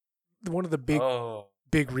 One of the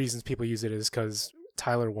big reasons people use it is because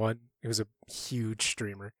Tyler won. He was a huge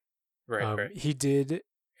streamer. Right. He did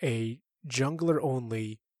a jungler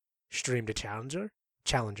only stream to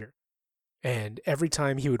challenger, and every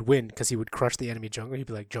time he would win because he would crush the enemy jungler, he'd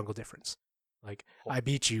be like, jungle difference. Like, I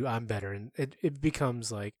beat you, I'm better. And it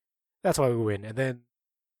becomes like, that's why we win. And then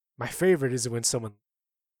my favorite is when someone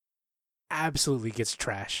absolutely gets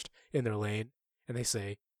trashed in their lane and they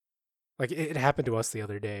say, like, it happened to us the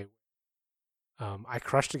other day. I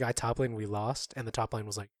crushed a guy top lane, we lost, and the top lane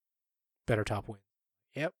was like, better top win.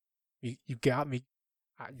 Yep. You got me.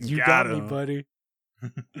 You got me, buddy.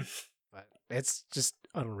 But it's just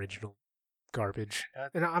unoriginal garbage.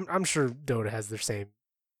 And I'm sure Dota has their same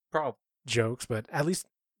jokes, but at least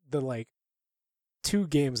the like 2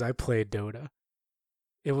 games I played Dota,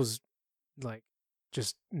 it was like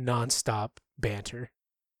just nonstop banter.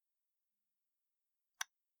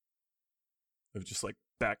 Of just like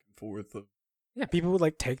back and forth of. Yeah, people would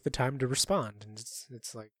like take the time to respond, and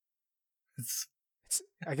it's like it's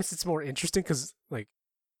I guess it's more interesting because like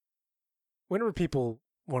whenever people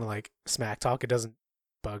want to like smack talk, it doesn't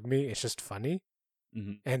bug me. It's just funny,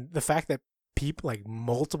 and the fact that people like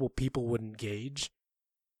multiple people would engage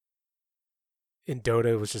in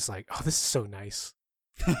Dota was just like, oh, this is so nice.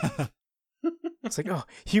 It's like, oh,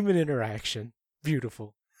 human interaction,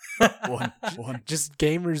 beautiful. One. Just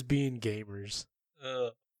gamers being gamers.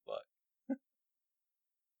 Fuck.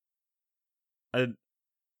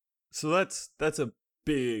 So that's a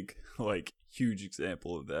big, like, huge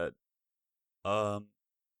example of that.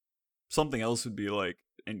 Something else would be like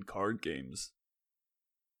in card games.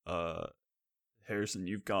 Harrison,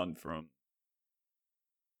 you've gone from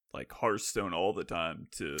like Hearthstone all the time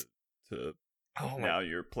to now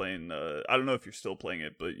you're playing. I don't know if you're still playing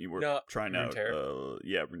it, but you were trying out.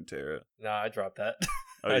 Runeterra. No, I dropped that.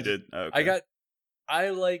 Oh, you did. Okay.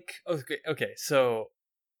 Okay. So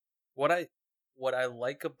what I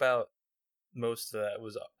like about most of that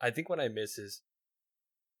was, I think what I miss is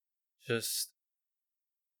just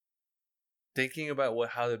thinking about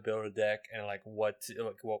how to build a deck and like what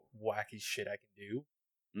wacky shit I can do.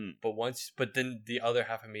 But then the other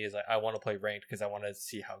half of me is like, I want to play ranked because I want to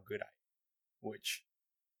see how good I am. Which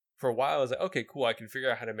for a while I was like, okay, cool, I can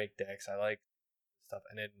figure out how to make decks. I like stuff.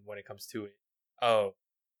 And then when it comes to it,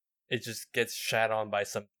 it just gets shat on by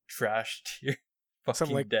some trash tier fucking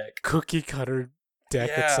Some like deck. cookie cutter deck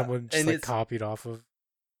that someone just like copied off of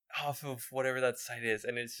whatever that site is.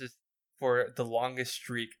 And it's just, for the longest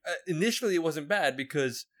streak, initially it wasn't bad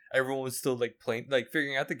because everyone was still like playing, like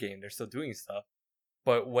figuring out the game. They're still doing stuff.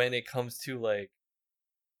 But when it comes to like,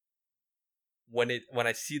 when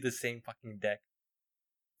I see the same fucking deck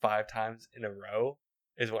 5 times in a row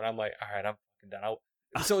is when I'm like, all right, I'm fucking done.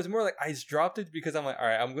 So it's more like I just dropped it because I'm like, all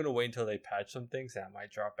right, I'm gonna wait until they patch some things and I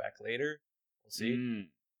might drop back later. We'll see.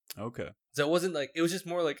 Okay. So it wasn't like, it was just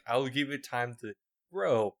more like I'll give it time to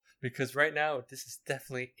grow, because right now this is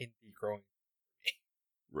definitely indie growing.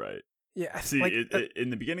 Right. Yeah. See, like, in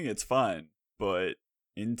the beginning it's fine, but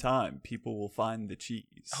in time people will find the cheese.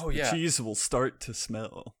 Oh yeah. The cheese will start to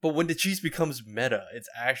smell. But when the cheese becomes meta, it's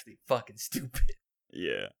actually fucking stupid.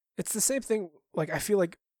 Yeah. It's the same thing. Like, I feel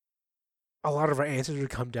like a lot of our answers would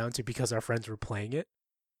come down to because our friends were playing it.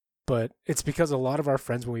 But it's because a lot of our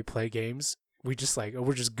friends, when we play games, we just like,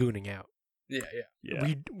 we're just gooning out. Yeah.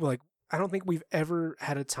 We like, I don't think we've ever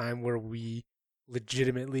had a time where we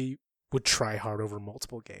legitimately would try hard over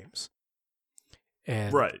multiple games.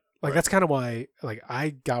 And like, that's kind of why, like, I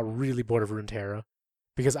got really bored of Runeterra,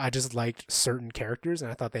 because I just liked certain characters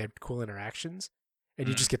and I thought they had cool interactions. And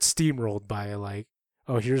you just get steamrolled by like,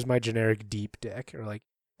 oh, here's my generic deep deck, or like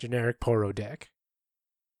generic Poro deck,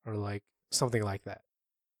 or like something like that.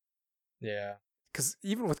 Yeah. Because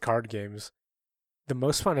even with card games, the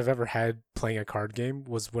most fun I've ever had playing a card game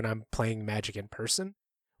was when I'm playing Magic in person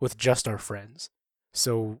with just our friends.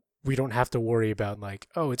 So we don't have to worry about like,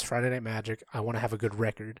 oh, it's Friday Night Magic, I want to have a good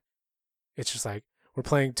record. It's just like, we're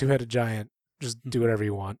playing Two-Headed Giant, just do whatever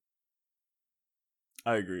you want.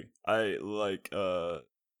 I agree. I like, it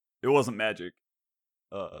wasn't Magic,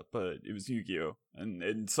 but it was Yu-Gi-Oh!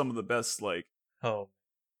 And some of the best, like,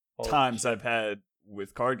 times I've had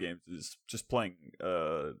with card games is just playing,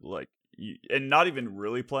 like, and not even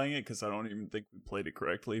really playing it, because I don't even think we played it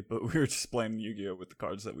correctly, but we were just playing Yu-Gi-Oh! With the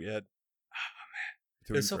cards that we had.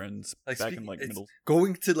 Oh, man. Two friends, like, back in, like, middle.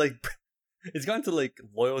 Going to, like, it's gone to, like,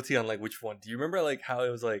 loyalty on, like, which one. Do you remember, like, how it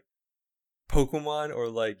was, like, Pokemon or,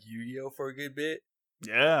 like, Yu-Gi-Oh! For a good bit?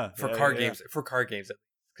 Yeah. For card games,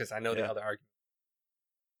 because I know the other argument.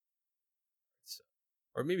 So,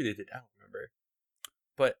 or maybe they did, I don't remember.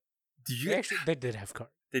 But do you they did have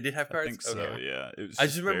cards. They did have cards? I think so, yeah. It was I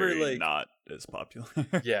just remember, like, not as popular.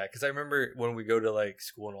 Yeah, because I remember when we go to, like,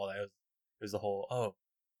 school and all that, it was the whole, oh,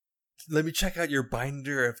 let me check out your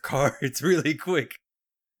binder of cards really quick.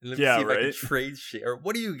 And let me see if I can trade shit. Or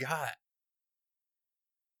what do you got?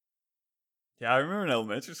 Yeah, I remember in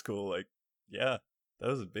elementary school, like, yeah, that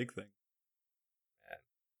was a big thing. Man.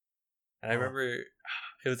 And I remember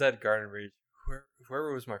it was at Garden Ridge.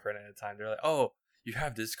 Whoever was my friend at the time, they're like, oh, you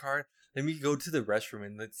have this card? Let me go to the restroom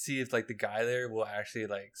and let's see if, like, the guy there will actually,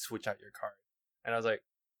 like, switch out your card. And I was like,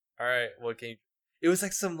 all right, what can you... It was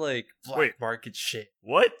like some, like, black market shit.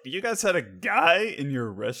 What? You guys had a guy in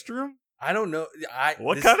your restroom? I don't know.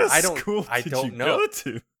 What kind of school did you go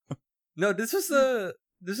to? No, this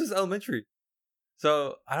was elementary.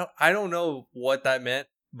 So I don't know what that meant,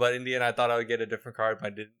 but in the end I thought I would get a different card, but I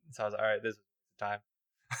didn't. So I was like, all right, this is the time.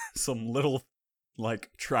 Some little,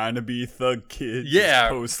 like, trying to be thug kid. Yeah,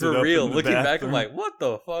 posted for real. Looking bathroom. back, I'm like, what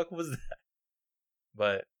the fuck was that?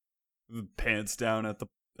 But pants down at the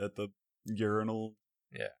urinal.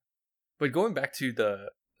 Yeah. But going back to the,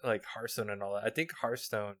 like, Hearthstone and all that, I think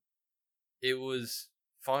Hearthstone, it was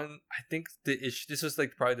fun. I think this was,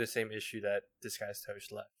 like, probably the same issue that Disguised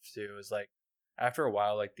Toast left too. It was like, after a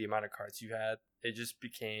while, like, the amount of cards you had, it just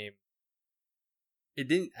became, it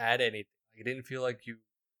didn't add anything. Like, it didn't feel like you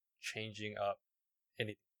changing up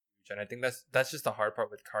anything huge, and I think that's just the hard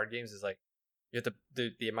part with card games is like you have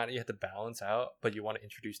to the amount you have to balance out, but you want to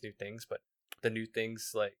introduce new things, but the new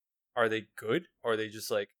things like are they good or are they just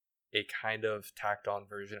like a kind of tacked on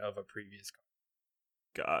version of a previous card?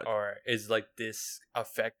 God. Or is like this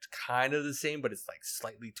effect kind of the same, but it's like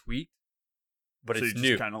slightly tweaked, but So it's you're new.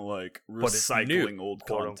 just kind of like But it's new, recycling old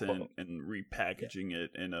quote, content unquote. and repackaging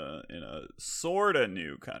it in a sort of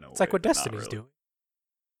new kind of It's way. like what but not Destiny's really. doing.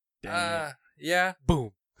 Dang. Yeah,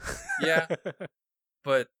 Boom. Yeah.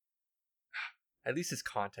 but at least it's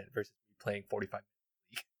content versus me playing 45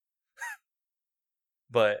 minutes.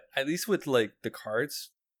 But at least with like the cards,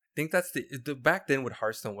 I think that's the back then with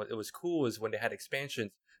Hearthstone. What it was cool was when they had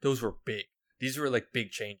expansions. Those were big. These were like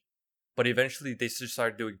big changes. But eventually they just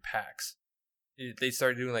started doing packs. They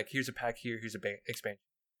started doing like here's a pack here, here's a expansion,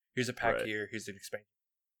 here's a pack Right. here, here's an expansion.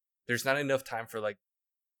 There's not enough time for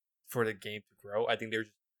the game to grow. I think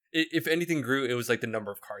if anything grew, it was like the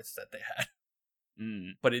number of cards that they had.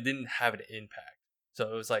 Mm. But it didn't have an impact.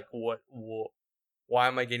 So it was like, why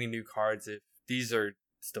am I getting new cards if these are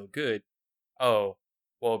still good? Oh,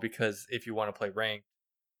 well, because if you want to play ranked,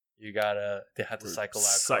 they have to We're cycle out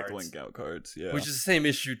cycling cards. out cards. Yeah. Which is the same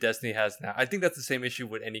issue Destiny has now. I think that's the same issue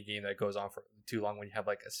with any game that goes on for too long when you have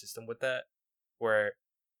like a system with that, where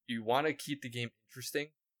you want to keep the game interesting,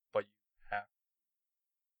 but you have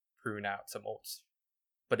to prune out some old stuff.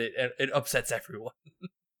 But it upsets everyone.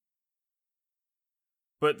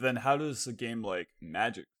 But then how does a game like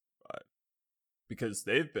Magic survive? Because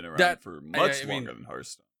they've been around That- for much I mean- longer than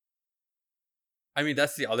Hearthstone. I mean,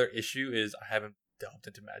 that's the other issue is I haven't delved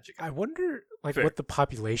into Magic. I wonder like Fair. what the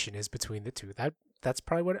population is between the two. That's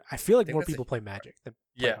probably what I feel like think more that's a people play Magic than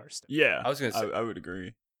play Yeah. Hearthstone. Yeah. I was gonna say- I would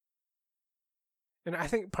agree. And I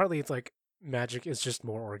think partly it's like Magic is just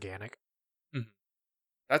more organic.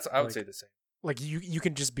 I would like- say the same. Like you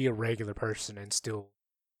can just be a regular person and still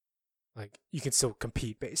like you can still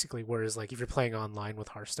compete basically. Whereas like if you're playing online with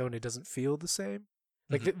Hearthstone, it doesn't feel the same.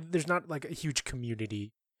 Like there's not like a huge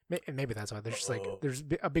community. And maybe that's why there's just like Oh. there's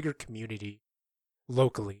a bigger community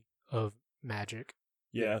locally of Magic.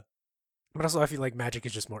 Yeah. But also I feel like Magic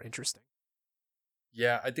is just more interesting.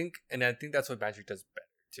 Yeah, I think that's what Magic does better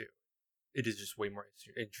too. It is just way more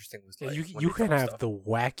interesting. With Yeah, like, you when you throw can have stuff. the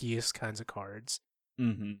wackiest kinds of cards,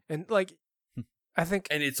 Mm-hmm. and like I think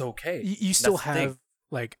and it's okay. you still That's the thing. have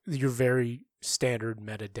like your very standard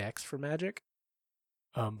meta decks for Magic,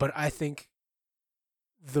 but I think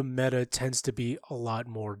the meta tends to be a lot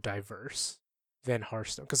more diverse than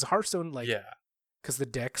Hearthstone because Hearthstone Yeah, because the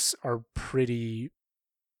decks are pretty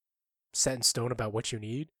set in stone about what you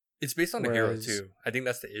need. it's based on the hero Whereas- too. I think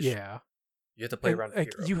that's the issue. Yeah, You have to play And, around the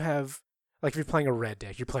like hero. you have like if you're playing a red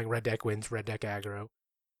deck, you're playing red deck wins, red deck aggro.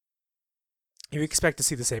 You expect to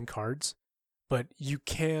see the same cards, but you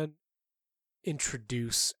can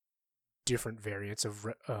introduce different variants of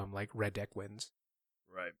like red deck wins.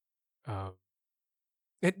 Right.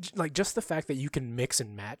 Like just the fact that you can mix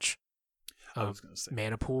and match I was gonna say.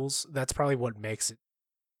 mana pools, that's probably what makes it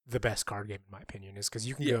the best card game in my opinion, is because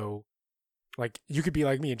you can Yeah. go like you could be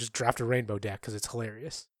like me and just draft a rainbow deck because it's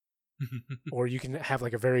hilarious. Or you can have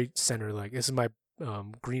like a very center, like this is my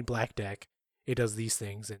green black deck. It does these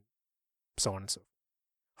things and so on and so forth.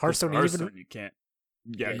 Hearthstone, even you can't.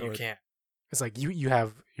 Yeah. yeah, go you ahead. can't. it's like you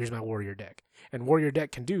have here's my warrior deck, and warrior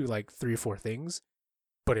deck can do like 3 or 4 things,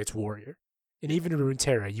 but it's warrior. And even in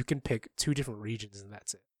Runeterra, you can pick 2 different regions and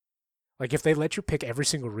that's it. Like if they let you pick every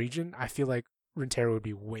single region, I feel like Runeterra would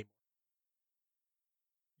be way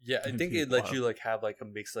Yeah, I It'd think be it lets wild. you like have like a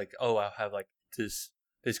mix. Like, oh, I'll have like this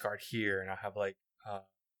card here, and I'll have like,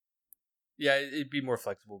 yeah, it'd be more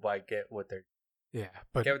flexible. But I get what they're yeah.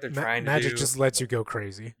 But Get what they're trying to Magic do. just lets you go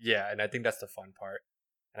crazy. Yeah, and I think that's the fun part.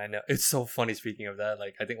 And I know it's so funny. Speaking of that,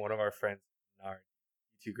 like I think one of our friends in our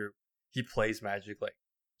YouTube group, he plays Magic like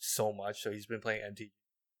so much. So he's been playing MTG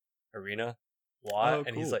Arena a lot, Oh,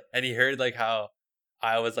 and he's cool. like, and he heard like how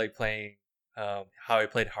I was like playing, how I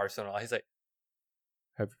played Hearthstone a lot. He's like,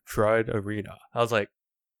 "Have you tried Arena?" I was like,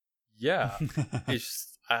 "Yeah." It's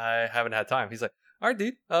just, I haven't had time. He's like, "All right,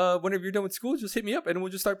 dude. Whenever you're done with school, just hit me up, and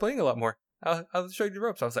we'll just start playing a lot more. I'll show you the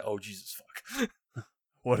ropes." I was like, "Oh Jesus, fuck."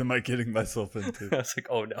 What am I getting myself into? I was like,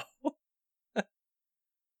 "Oh no."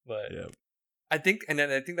 But Yeah. I think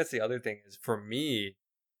that's the other thing is for me,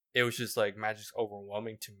 it was just like Magic's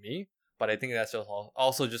overwhelming to me. But I think that's just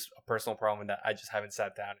also just a personal problem that I just haven't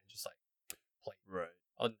sat down and just like played Right.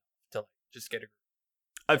 to like just get a grip.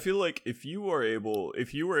 I feel like if you were able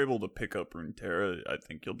to pick up Runeterra, I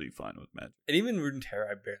think you'll be fine with Magic And even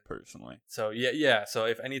Runeterra, I barely. personally. So yeah. So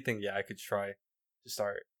if anything, yeah, I could try to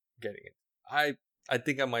start getting it. I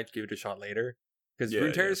think I might give it a shot later Because Yeah,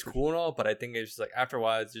 Runeterra yeah, is for cool and all, but I think it's just like after a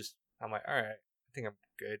while, it's just I'm like, all right, I think I'm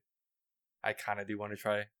good. I kind of do want to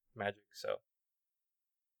try Magic, so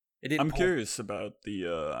it didn't. I'm curious about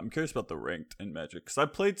the ranked in Magic because I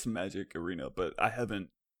played some Magic Arena, but I haven't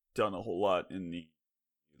done a whole lot in the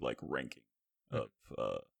like ranking of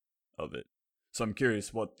it. So I'm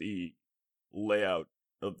curious what the layout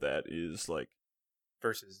of that is like.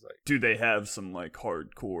 versus like Do they have some like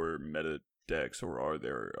hardcore meta decks,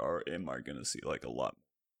 or am I gonna see like a lot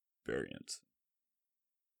more variants?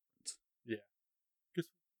 yeah. Just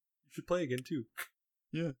you should play again too.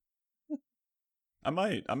 Yeah, I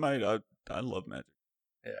might. I love Magic.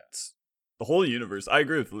 Yeah, It's the whole universe. I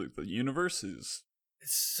agree with Luke. The universe is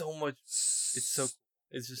it's so much. It's so.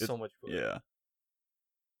 It's just so much cool. Yeah.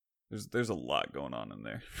 There's a lot going on in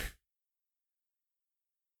there.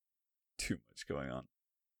 Too much going on.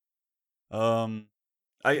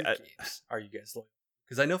 Games are you guys loyal?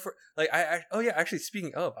 Because I know for like oh yeah, actually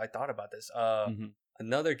speaking of, I thought about this.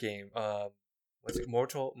 Another game. What's it?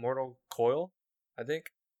 Mortal Coil, I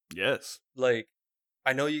think. Yes. Like,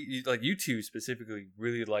 I know you like you two specifically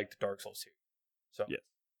really liked Dark Souls 2. So yes.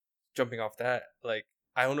 Jumping off that, like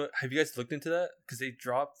I don't know, have you guys looked into that? Because they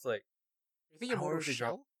dropped like. You think Mortal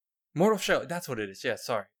Shell? Mortal Shell, that's what it is. Yeah,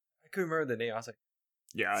 sorry, I couldn't remember the name. I was like,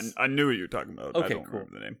 yeah, I knew what you were talking about. Okay, I don't cool.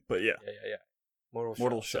 remember the name, but yeah. Yeah.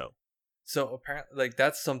 Mortal Shell. So apparently, like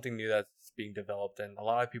that's something new that's being developed, and a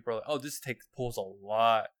lot of people are like, "Oh, this pulls a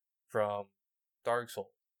lot from Dark Souls."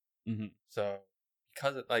 Mm-hmm. So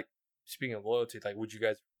because of, like speaking of loyalty, like would you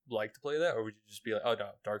guys like to play that, or would you just be like, "Oh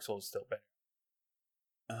no, Dark Souls is still better"?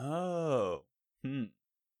 Oh,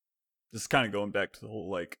 This is kind of going back to the whole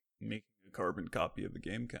like making a carbon copy of the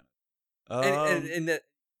game kind of. And that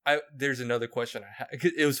there's another question I had.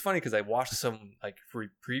 It was funny because I watched some like free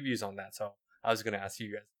previews on that, so I was gonna ask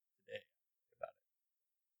you guys today about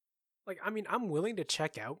it. Like, I mean, I'm willing to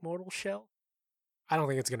check out Mortal Shell. I don't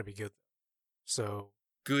think it's gonna be good. So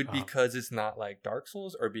Good because it's not like Dark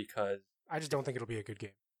Souls, or because I just don't think it'll be a good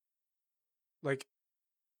game. Like,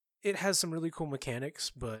 it has some really cool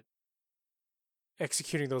mechanics, but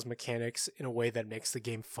executing those mechanics in a way that makes the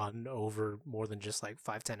game fun over more than just like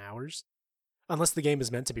 5-10 hours, unless the game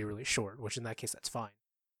is meant to be really short, which in that case that's fine.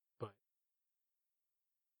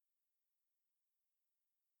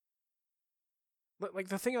 But like,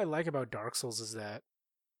 the thing I like about Dark Souls is that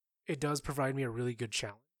it does provide me a really good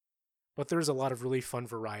challenge, but there's a lot of really fun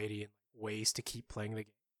variety and ways to keep playing the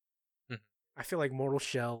game. I feel like Mortal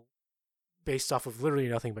Shell, based off of literally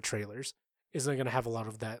nothing but trailers, isn't going to have a lot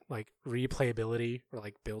of that like replayability or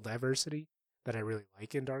like build diversity that I really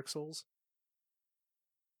like in Dark Souls.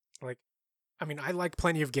 Like, I mean, I like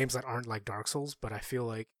plenty of games that aren't like Dark Souls, but I feel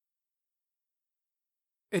like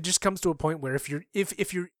it just comes to a point where if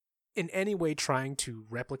you're in any way trying to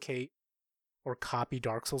replicate or copy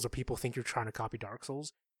Dark Souls, or people think you're trying to copy Dark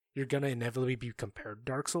Souls, you're gonna inevitably be compared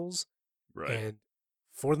to Dark Souls. Right. And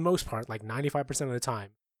for the most part, like 95% of the time,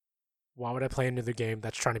 why would I play another game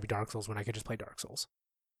that's trying to be Dark Souls when I could just play Dark Souls?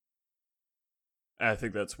 I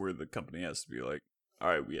think that's where the company has to be like, all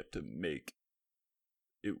right, we have to make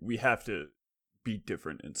it, we have to be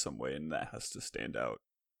different in some way, and that has to stand out.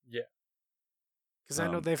 Yeah. Because I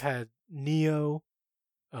know they've had Neo,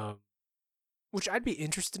 which I'd be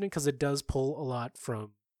interested in because it does pull a lot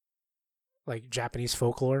from like Japanese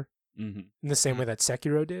folklore in the same way that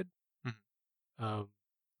Sekiro did.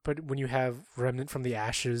 But when you have Remnant from the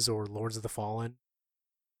Ashes or Lords of the Fallen,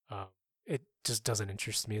 it just doesn't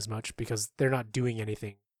interest me as much because they're not doing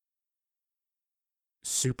anything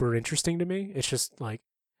super interesting to me. It's just like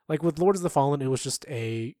with Lords of the Fallen, it was just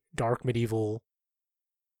a dark medieval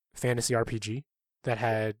fantasy RPG that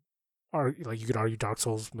had, like, you could argue Dark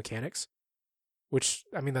Souls mechanics, which,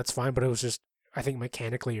 I mean, that's fine, but it was just, I think,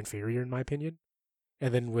 mechanically inferior in my opinion.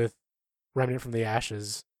 And then with Remnant from the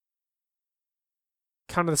Ashes,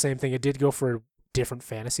 kind of the same thing. It did go for a different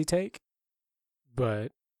fantasy take,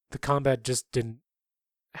 but the combat just didn't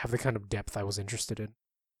have the kind of depth I was interested in.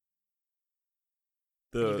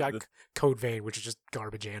 You got Code Vein, which is just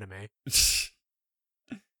garbage anime.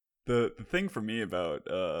 The thing for me about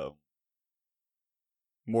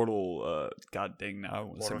Mortal God dang, now I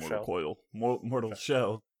want to say Mortal Coil. Mortal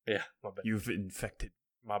Shell. Yeah, my bad. You've infected.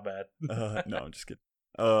 My bad. No, I'm just kidding.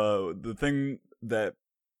 The thing that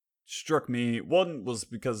struck me, one, was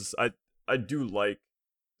because I do like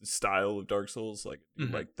the style of Dark Souls, like I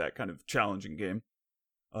do like that kind of challenging game.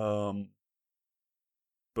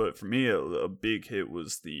 But for me, a big hit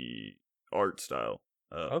was the art style.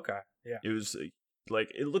 Okay, yeah. It was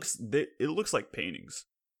like it looks like paintings.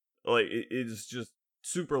 Like it is just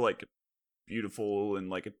super like beautiful and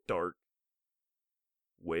like a dark,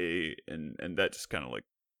 way, and that just kind of like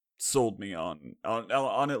sold me on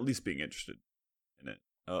at least being interested in it.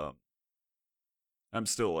 I'm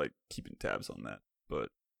still like keeping tabs on that, but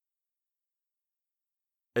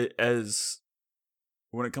as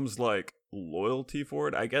when it comes to like loyalty for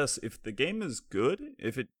it, I guess if the game is good,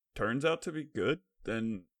 if it turns out to be good,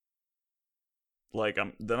 then like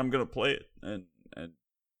I'm gonna play it, and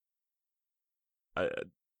I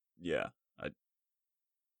yeah I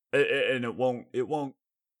and it won't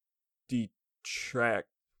detract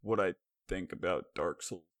what I think about Dark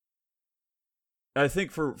Souls. I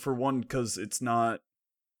think for one, because it's not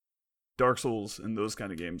Dark Souls and those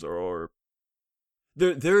kind of games are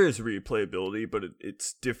there is replayability, but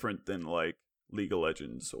it's different than like League of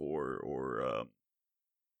Legends or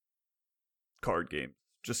card games.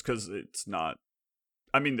 Just because it's not.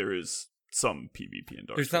 I mean, there is some PvP in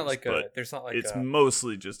Dark Souls. There's not like it's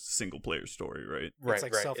mostly just single player story, right? Right, It's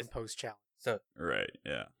like self-imposed challenge. So right,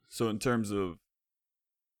 yeah. So in terms of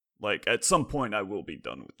like, at some point I will be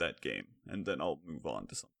done with that game, and then I'll move on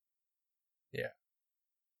to something. Yeah.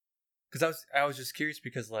 Because I was just curious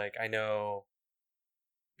because like I know,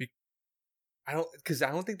 I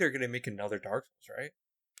don't think they're gonna make another Dark Souls, right?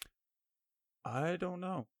 I don't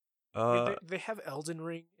know. I mean, they have Elden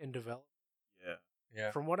Ring in development. Yeah.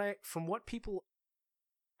 Yeah. From what people,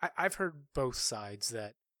 I've heard both sides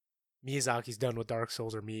that Miyazaki's done with Dark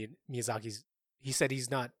Souls, or he said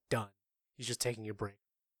he's not done. He's just taking a break.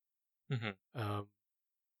 Mm-hmm.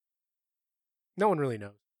 No one really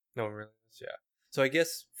knows. No one really knows. Yeah. So I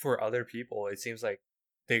guess for other people, it seems like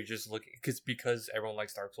they're just looking because everyone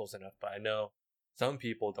likes Dark Souls enough. But I know some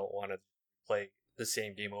people don't want to play the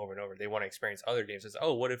same game over and over. They want to experience other games. It's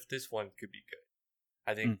what if this one could be good?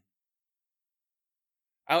 I think.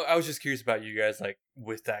 I was just curious about you guys. Like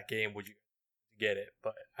with that game, would you get it?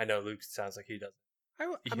 But I know Luke sounds like he doesn't.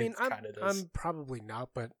 I mean, I'm probably not,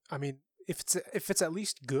 but I mean, if it's at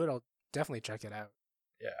least good, I'll definitely check it out.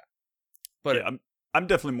 Yeah, but yeah, I'm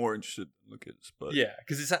definitely more interested in Lucas, but yeah,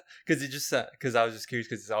 because I was just curious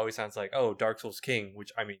because it always sounds like Dark Souls King,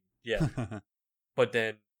 which I mean, yeah, but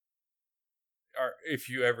then, if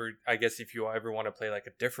you ever want to play like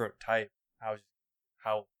a different type,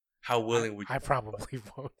 how willing would you? I probably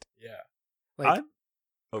won't. Yeah, like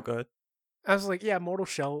go ahead. I was like, yeah, Mortal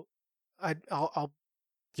Shell. I'll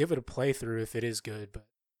give it a playthrough if it is good, but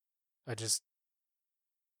I just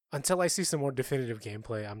until I see some more definitive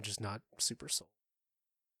gameplay, I'm just not super sold.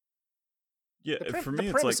 Yeah, for me, the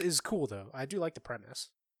it's premise like is cool though. I do like the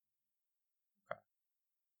premise.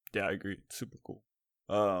 Yeah, I agree. It's super cool.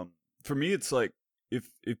 For me, it's like if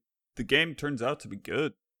the game turns out to be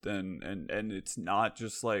good, then and it's not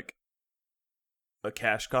just like a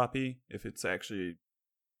cash copy. If it's actually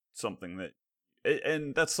something that,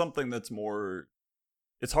 and that's something that's more,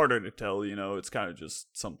 it's harder to tell. It's kind of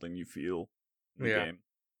just something you feel in the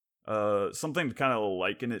game. Something to kind of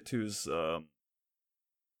liken it to is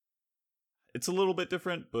it's a little bit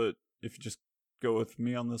different, but if you just go with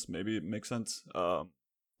me on this, maybe it makes sense.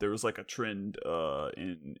 There was like a trend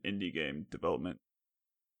in indie game development,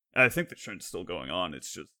 and I think the trend's still going on.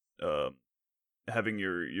 It's just having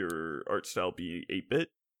your art style be 8-bit.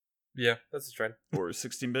 Yeah, that's a trend. Or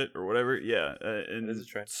 16-bit or whatever. Yeah, and it is a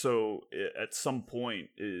trend. So at some point,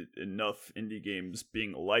 enough indie games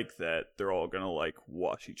being like that, they're all gonna like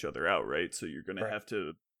wash each other out, right? So you're gonna have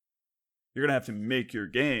to make your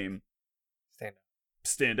game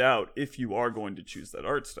stand out if you are going to choose that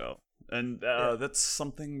art style, and that's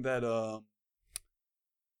something that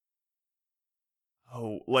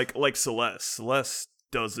like Celeste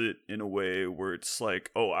does it in a way where it's like,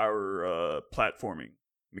 our platforming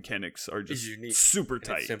mechanics are just super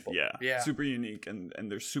tight. Yeah, super unique, and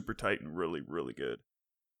they're super tight and really, really good.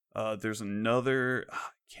 There's another I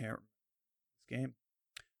can't remember this game.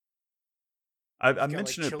 I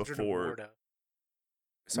mentioned it before.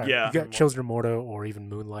 Sorry, you got Children of Morta or even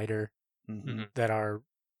Moonlighter that are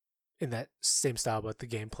in that same style, but the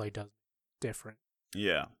gameplay does different.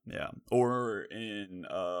 Yeah. Or in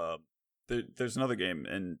there's another game,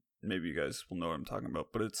 and maybe you guys will know what I'm talking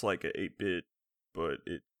about, but it's like an 8-bit, but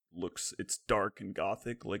it's dark and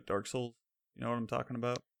gothic like Dark Souls. You know what I'm talking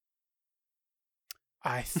about?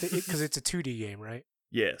 I think because it's a 2D game, right?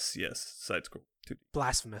 Yes, side scroll 2D.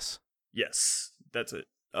 Blasphemous. Yes, that's it.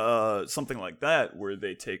 Something like that where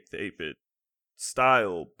they take the 8-bit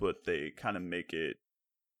style, but they kind of make it.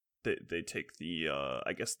 They take the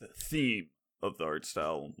I guess the theme of the art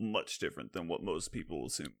style much different than what most people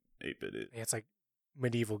assume 8-bit is. Yeah, it's like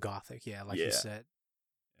medieval gothic. Yeah, like you said.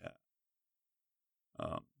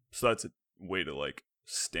 Yeah. So that's a way to like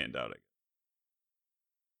stand out.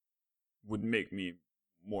 Would make me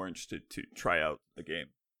more interested to try out a game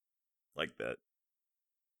like that.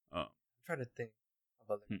 I'm trying to think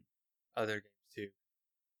of other games too.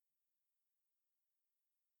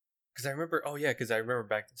 Because I remember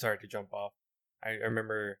back. Sorry to jump off. I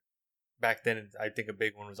remember back then. I think a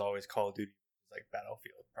big one was always Call of Duty, like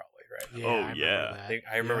Battlefield, probably, right? Yeah, Oh, I remember yeah. that.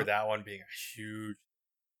 I remember Yeah. that one being a huge.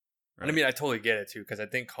 Right. And I mean, I totally get it too, because I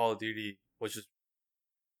think Call of Duty was just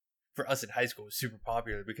for us in high school was super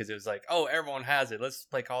popular because it was like, oh, everyone has it. Let's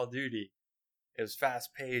play Call of Duty. It was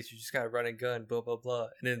fast paced. You just got to run and gun, blah blah blah.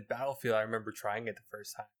 And then Battlefield, I remember trying it the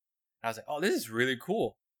first time. I was like, oh, this is really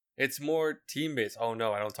cool. It's more team based. Oh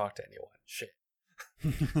no, I don't talk to anyone. Shit.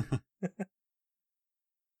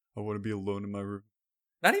 I want to be alone in my room.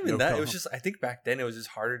 Not even No that. It was comment. just I think back then it was just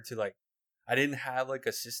harder to like. I didn't have like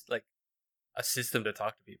a system to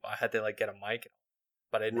talk to people. I had to like get a mic,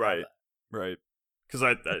 but I didn't have Right. that. Right. Because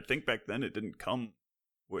I think back then it didn't come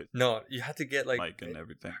with No, you had to get like mic and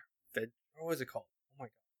everything. what was it called? Oh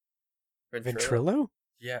my god, Ventrilo?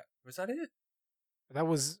 Yeah, was that it? That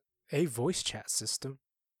was a voice chat system.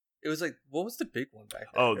 It was like what was the big one back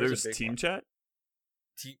then? Oh, There was a there's big Team one. Chat?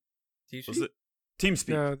 Team Was it? TeamSpeak.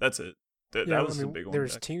 No. That's it. That Yeah, was the big one. There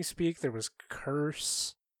was back- TeamSpeak. There was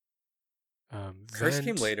Curse. Curse came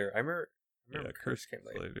Vent. later. I remember Yeah, Curse came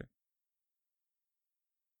later.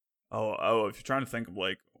 Oh, if you're trying to think of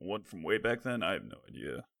like one from way back then, I have no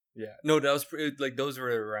idea. Yeah, no, that was like those were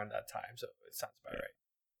around that time, so it sounds about right.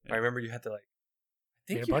 Yeah. I remember you had to like. I I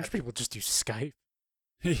think mean, a you bunch had of people just use Skype.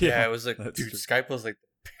 Yeah, it was like, that's dude, true. Skype was like.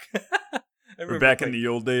 I Or remember back in like, the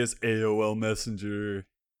old days, AOL Messenger.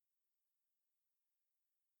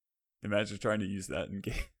 Imagine trying to use that in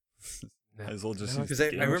game. No, Might as well just no, use 'Cause the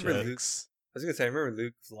I game remember chat. Luke's- I was gonna say I remember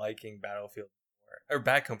Luke liking Battlefield more, or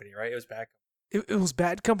Bad Company, right? It was Bad Company. It was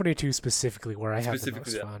Bad Company 2 specifically where I had the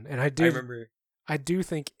Specifically most that. fun, and I remember. I do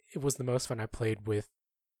think it was the most fun I played with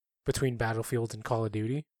between Battlefield and Call of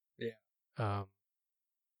Duty. Yeah. Um,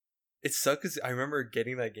 It sucked because I remember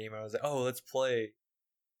getting that game and I was like, oh, let's play.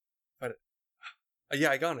 But yeah,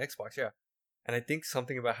 I got an Xbox, yeah. And I think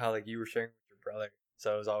something about how like you were sharing with your brother.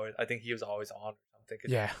 So it was always, I think he was always on or something. 'cause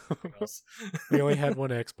yeah. something else. We only had one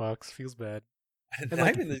Xbox. Feels bad. And and, I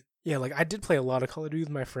like- even- Yeah, like I did play a lot of Call of Duty with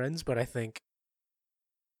my friends, but I think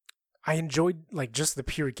I enjoyed like just the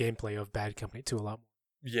pure gameplay of Bad Company 2 a lot more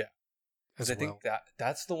yeah, as because I well. think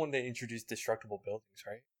that's the one that introduced destructible buildings,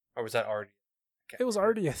 right? Or was that already? I can't It was remember.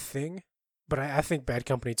 already a thing, but I think Bad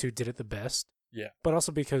Company 2 did it the best. Yeah. But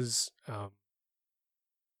also because I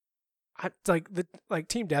like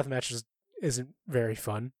team deathmatch isn't very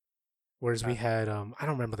fun. Whereas we had I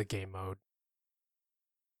don't remember the game mode.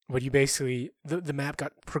 But you basically the map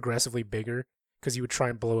got progressively bigger because you would try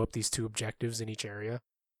and blow up these two objectives in each area.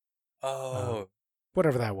 Oh,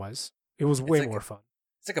 Whatever that was. It was way like- more fun.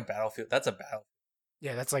 it's like a Battlefield. That's a battle.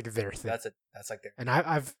 Yeah, that's like their thing. That's like their. And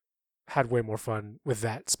I've had way more fun with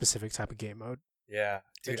that specific type of game mode. Yeah,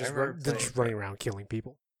 Than dude, I just, remember than playing- just running around killing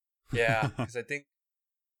people. Yeah, because I think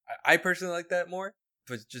I personally like that more,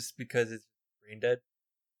 but just because it's brain dead.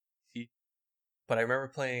 See, but I remember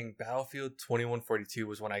playing Battlefield 2142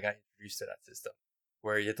 was when I got introduced to that system,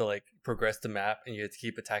 where you had to like progress the map and you had to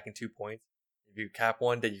keep attacking 2 points. If you cap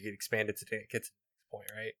one, then you get expanded to get to the next point,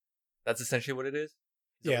 right? That's essentially what it is. Is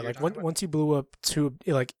that Yeah, what you're like talking about? once you blew up two,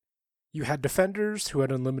 like you had defenders who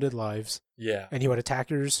had unlimited lives, Yeah. and you had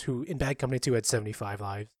attackers who in Bad Company 2 had 75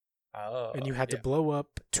 lives, Oh. and you had to yeah. blow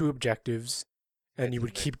up two objectives, Get and to you the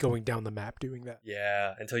would next keep going down the map doing that.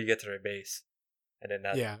 Yeah, until you get to their base, and then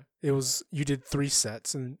that. Yeah, it was you did 3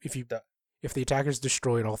 sets, and if That- the attackers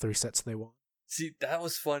destroyed all 3 sets, they won. See, that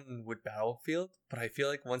was fun with Battlefield, but I feel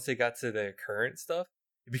like once they got to the current stuff,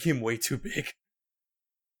 it became way too big.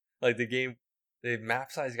 Like the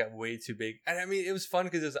map size got way too big, and I mean it was fun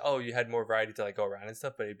because you had more variety to like go around and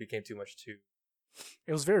stuff, but it became too much too.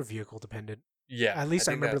 It was very vehicle dependent. Yeah, At least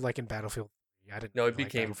I think remember, that- like in Battlefield 3. I didn't. No, it really like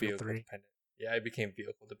became Battlefield vehicle 3. dependent. Yeah, it became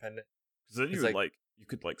vehicle dependent. Because then It's you would, like- you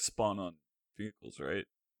could like spawn on vehicles, right?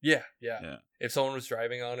 Yeah. Yeah. If someone was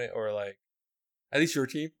driving on it, or like at least your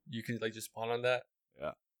team, you could like just spawn on that.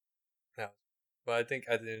 Yeah. No, but I think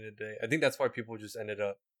at the end of the day, I think that's why people just ended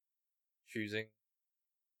up choosing,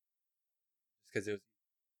 just because it was just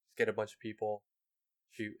get a bunch of people,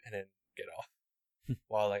 shoot, and then get off.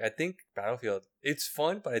 While like I think Battlefield, it's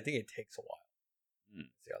fun, but I think it takes a while. Mm.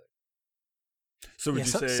 It's the other. So would Yeah,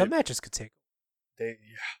 you some, say some matches could take. Yeah.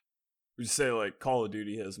 would you say like Call of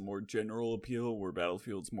Duty has more general appeal, where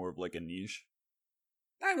Battlefield's more of like a niche?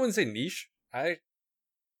 I wouldn't say niche. It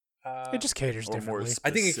just caters or more differently.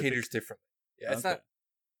 I think it specific? caters differently. Yeah, it's Okay.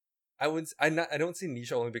 not. I don't see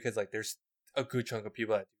niche only because like there's a good chunk of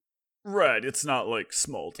people that. Right. It's not like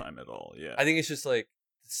small time at all. Yeah. I think it's just like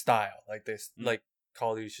style. Like this, like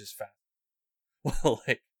Call of Duty's just fast. Well,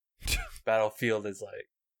 like Battlefield is like.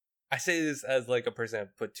 I say this as like a person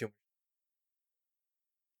that put too much.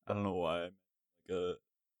 I don't know why.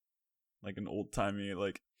 Like an old timey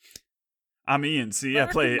like. I'm Ian. See, I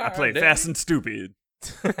play Fast and Stupid.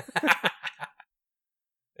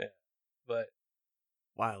 Yeah, but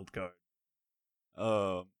Wild card.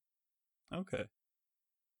 Okay.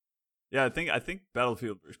 Yeah, I think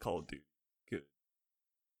Battlefield vs Call of Duty good.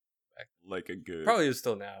 Like a good probably is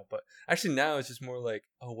still now, but actually now it's just more like,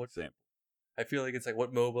 oh, what example. I feel like it's like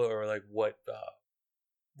what MOBA or like what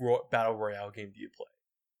battle royale game do you play?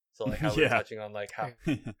 So like how we're touching on like how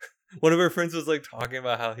one of our friends was like talking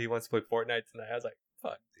about how he wants to play Fortnite tonight. I was like,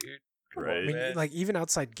 fuck, dude. Come Right. on, I mean, man. like even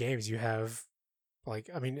outside games, you have, like,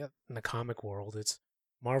 I mean, in the comic world, it's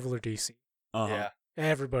Marvel or DC. Yeah.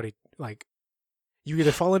 Everybody, like, you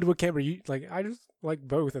either fall into a camp or you like. I just like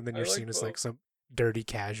both, and then I you're like seen as both. like some dirty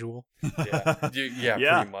casual. Yeah.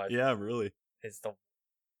 yeah, Pretty much. Yeah, really. It's the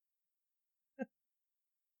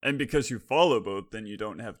And because you follow both, then you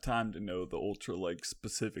don't have time to know the ultra like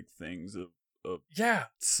specific things of yeah.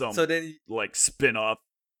 some So then like spin-off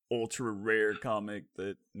ultra rare comic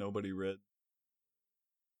that nobody read.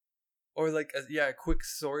 or like a quick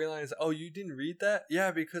storyline is, oh, you didn't read that?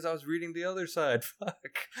 Yeah, because I was reading the other side. Fuck.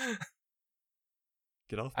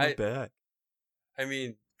 Get off my back. I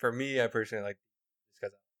mean, for me, I personally like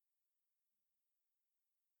because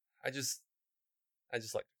I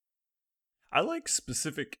just like I like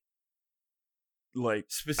specific like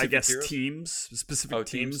specific I guess heroes? specific teams?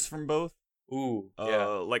 teams from both. Ooh, yeah.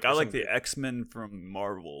 Like I There's like some the good- X-Men from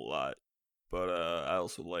Marvel a lot, but I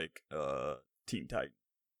also like Teen Titans.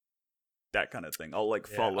 That kind of thing. I'll like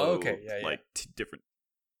Yeah. follow Oh, okay. Yeah, yeah. like different.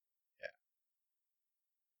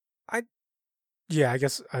 Yeah, I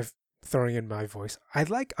guess I've throwing in my voice. I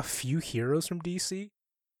like a few heroes from DC,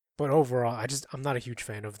 but overall, I'm not a huge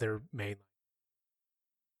fan of their main.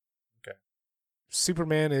 Okay.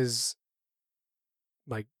 Superman is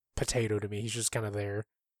like potato to me. He's just kind of there.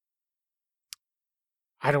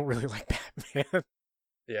 I don't really like Batman.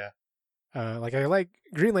 Yeah. Like I like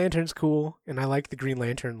Green Lantern's cool, and I like the Green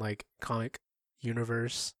Lantern like comic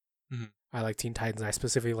universe. Mhm. I like Teen Titans. I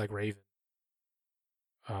specifically like Raven.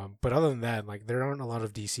 But other than that, like there aren't a lot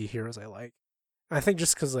of DC heroes I like. I think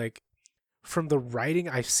just because like from the writing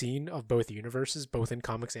I've seen of both universes, both in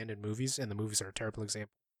comics and in movies, and the movies are a terrible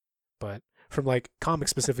example. But from like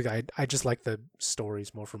comics specifically, I just like the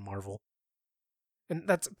stories more from Marvel. And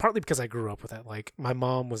that's partly because I grew up with that. Like my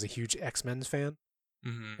mom was a huge X-Men fan.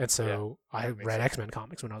 Mm-hmm. And so I that makes read sense. X-Men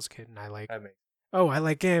comics when I was a kid, and I like, I mean, I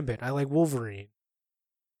like Gambit, I like Wolverine,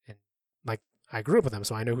 and like I grew up with them,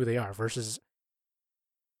 so I know who they are. Versus,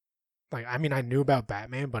 like, I mean, I knew about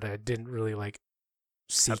Batman, but I didn't really like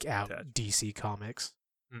seek Have out to attach. DC comics.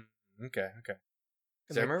 okay. And,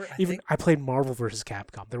 So I like, remember even I played Marvel versus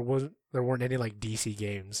Capcom. There weren't any like DC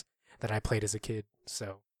games that I played as a kid,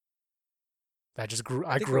 so that just grew.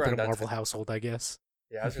 I think grew up in around a that Marvel time- household, I guess.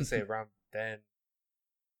 Yeah, I was gonna say around then.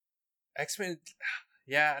 X-Men,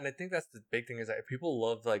 yeah, and I think that's the big thing is that people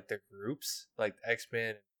love like their groups, like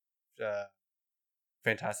X-Men,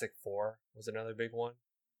 Fantastic Four was another big one,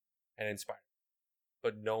 and Inspired.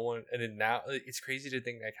 But no one, and then now it's crazy to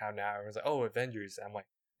think like how now everyone's like, oh, Avengers. I'm like,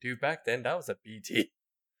 dude, back then that was a B team.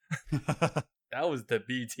 That was the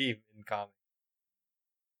B team in comics.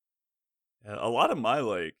 Yeah, a lot of my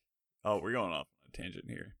like we're going off on a tangent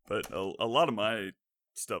here, but a lot of my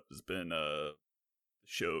stuff has been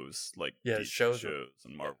shows like DC shows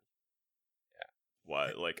and Marvel. Yeah.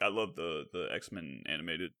 Why? Like I love the X-Men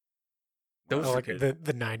animated. when I Those was a Like kid.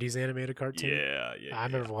 the '90s animated cartoon. yeah. I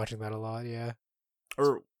remember watching that a lot. Yeah,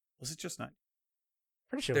 Or was it just not?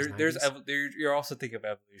 pretty sure. It There, was 90s. you're also thinking of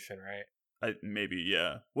Evolution, right? Maybe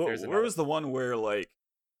yeah. What, There's where another- was the one where like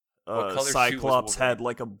What color suit was Cyclops had Wolverine?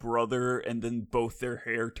 like a brother and then both their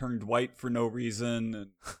hair turned white for no reason? And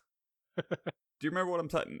do you remember what I'm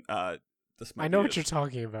talking? This might I know be what you're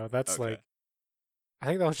talking about. That's Okay. like, I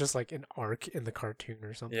think that was just like an arc in the cartoon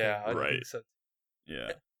or something. Yeah, I Right. think so.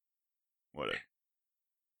 Yeah. Whatever.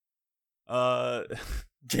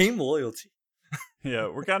 Game loyalty. Yeah,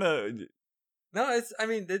 we're kind of No, it's. I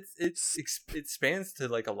mean, it spans to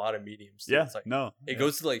like a lot of mediums. Too. yeah. It's like No, it yeah.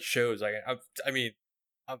 goes to like shows. Like I mean,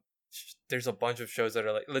 there's a bunch of shows that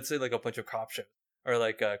are like, let's say like a bunch of cop shows or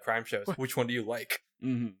like crime shows. What? Which one do you like?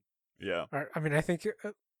 Mhm. Yeah. I mean, I think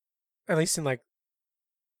at least in like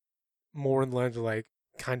more in the lines of like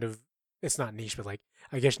kind of, it's not niche, but like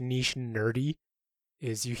I guess niche nerdy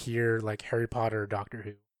is you hear like Harry Potter or Doctor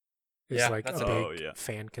Who is Yeah, like a that's big Oh, yeah.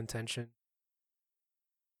 fan contention.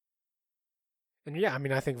 And yeah, I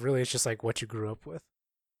mean, I think really it's just like what you grew up with.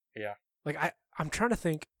 Yeah. Like I'm trying to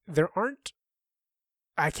think.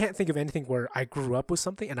 I can't think of anything where I grew up with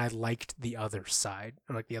something and I liked the other side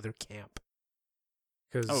or like the other camp.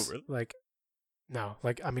 Because Oh, really? like no,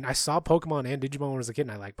 like I mean I saw Pokemon and Digimon when I was a kid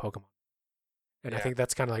and I like Pokemon. And I Yeah. think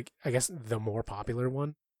that's kind of like I guess the more popular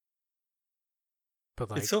one. But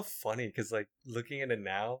like It's so funny because like looking at it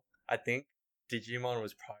now, I think Digimon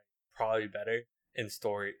was probably better in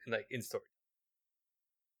story, in story.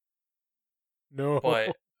 no.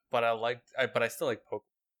 But I still like Pokemon.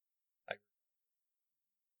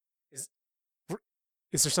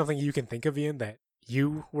 Is there something you can think of, Ian, that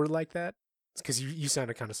you were like that? Because you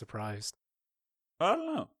sounded kind of surprised. I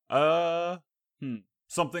don't know.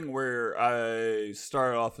 Something where I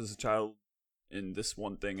started off as a child in this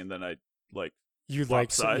one thing, and then I like You Flop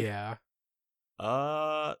like side? yeah.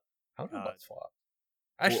 I don't know God. about swap.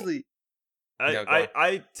 Actually, No, go on.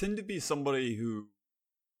 I tend to be somebody who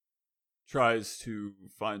tries to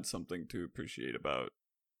find something to appreciate about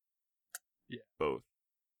both.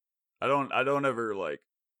 I don't ever like,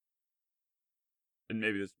 and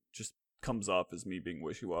maybe this just comes off as me being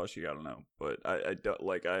wishy-washy, I don't know, but I don't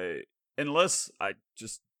like unless I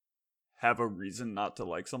just have a reason not to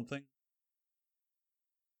like something.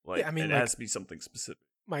 Like, Yeah, I mean, it like- has to be something specific.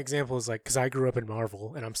 My example is like because I grew up in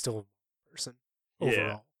Marvel and I'm still a Marvel person Yeah.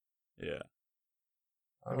 overall. Yeah.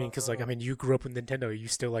 I mean, because like I mean, you grew up with Nintendo, you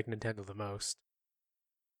still like Nintendo the most.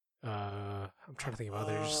 I'm trying to think of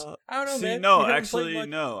others. I don't know, See, man. no, You haven't actually, played much.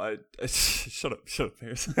 no. I shut up,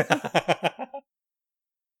 Harris.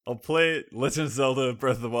 I'll play Legend of Zelda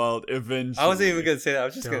Breath of the Wild eventually. I wasn't even gonna say that. I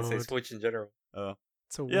was just gonna say Don't. Switch in general.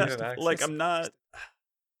 It's a Yeah, waste of access. like I'm not.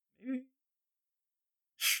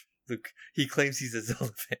 Look, he claims he's a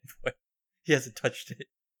Zelda fanboy. He hasn't touched it.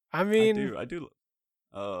 I mean, I do.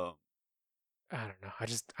 I don't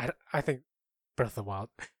know. I think Breath of the Wild.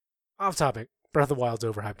 Off topic. Breath of the Wild's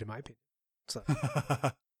overhyped in my opinion. So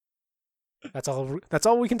that's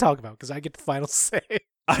all we can talk about because I get the final say.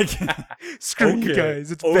 I can. Screw you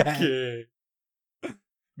guys. It's bad. Okay.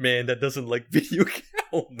 Man, that doesn't like video game.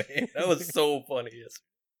 Oh man, that was so funny.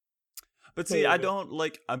 But see, Oh, I God. don't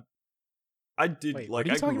like. I did Wait, like. what are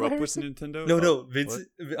you I talking grew up about, with Harrison? Nintendo. No, Vince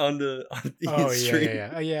on Oh Ian's stream.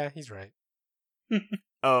 yeah. Oh yeah, he's right.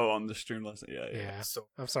 Oh, on the stream last night. Yeah. Yeah. So,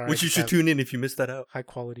 I'm sorry. which I you just should have tune in if you missed that out. high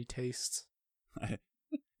quality tastes.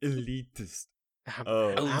 Elitist. I'm, Oh.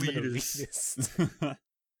 I'm an Elitist. elitist.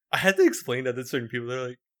 I had to explain that to certain people. They're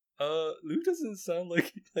like, Luke doesn't sound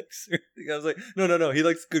like he likes certain things. I was like, no, he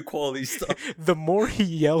likes good quality stuff. The more he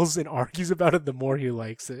yells and argues about it, the more he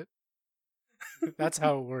likes it. That's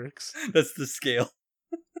how it works. That's the scale.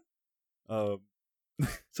 Um.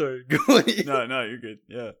 Sorry, go on. No, you're good.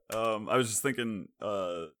 Yeah. I was just thinking.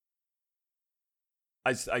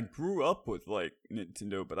 I grew up with like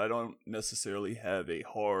Nintendo, but I don't necessarily have a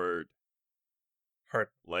hard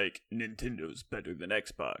like Nintendo's better than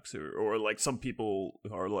Xbox or like some people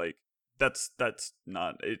are like that's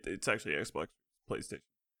not it, it's actually Xbox, PlayStation.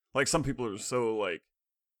 Like some people are so like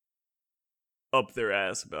up their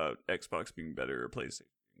ass about Xbox being better or PlayStation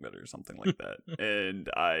being better or something like that. And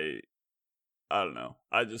I don't know.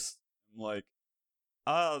 I just like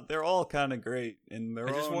they're all kind of great in their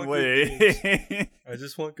I just own want way. good I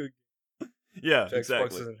just want good Yeah, which Xbox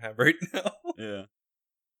exactly. doesn't have right now. Yeah.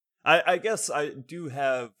 I guess I do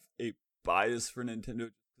have a bias for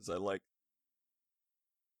Nintendo because I like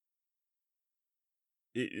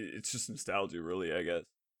it's just nostalgia, really. I guess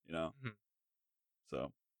you know. Mhm.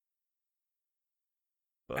 So,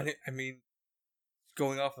 but I mean,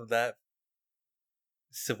 going off of that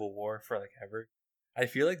Civil War for like ever, I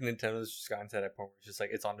feel like Nintendo's just gotten to that point where it's just like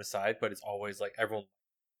it's on the side, but it's always like everyone.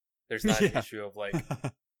 There's not an Yeah. issue of like,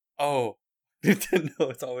 oh, Nintendo.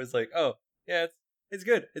 It's always like, oh, yeah, it's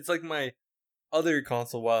good. It's like my other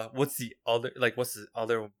console. What's the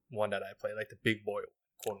other one that I play? Like the big boy,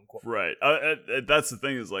 quote unquote. right. That's the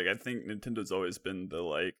thing is like I think Nintendo's always been the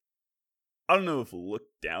like I don't know if look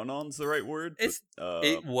down on's the right word. It's but,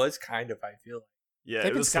 it was kind of. I feel like yeah, They've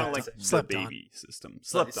it been was kind of like slept- the slept on. baby system.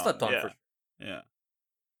 Slept on yeah. for sure. Yeah.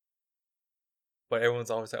 But everyone's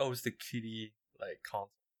always like, oh, it's the kiddie like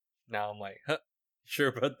console. Now I'm like, huh, sure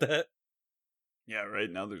about that? Yeah, right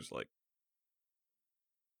now there's like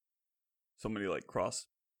so many like cross.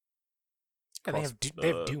 And they have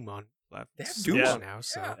Doom on platforms. They have Switch Doom Yeah. on now,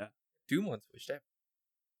 so Yeah. Doom on Switch. They have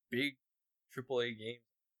big AAA games.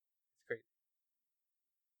 It's great.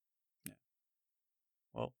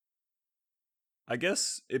 Well, I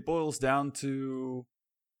guess it boils down to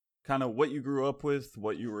kind of what you grew up with,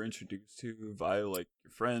 what you were introduced to via like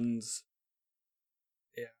your friends.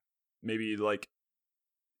 Yeah. Maybe like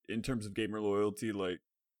in terms of gamer loyalty, like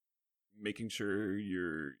making sure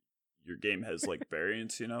you're your game has like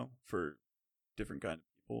variants, you know, for different kind of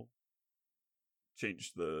people.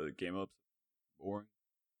 Change the game up boring.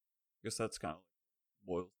 I guess that's kind of like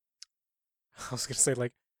boiled. I was gonna say,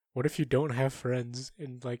 like, what if you don't have friends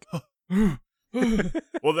and like,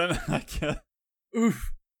 Well, then I guess,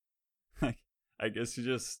 Oof. I guess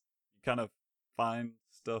you kind of find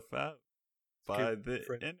stuff out by Good the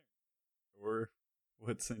friend. inner or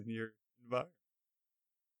what's in your environment.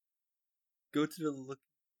 Go to the look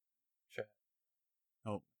chat.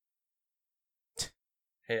 Oh,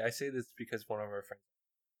 Hey, I say this because one of our friends.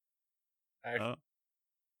 Actually,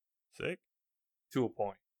 sick. to a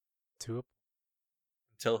point. to a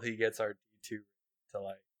Until he gets our D2 to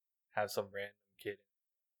like have some random kid.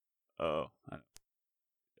 Oh, I know.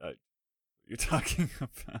 What you're talking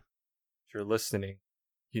about. If you're listening,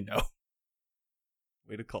 you know.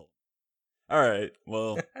 Way to call. All right.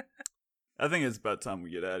 Well, I think it's about time we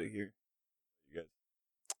get out of here. You guys.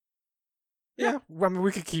 yeah. Well, I mean,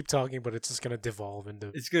 we could keep talking, but it's just gonna devolve into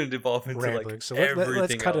It's gonna devolve into rambling. like So everything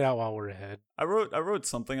let's cut it else. out while we're ahead. I wrote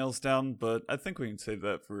something else down, but I think we can save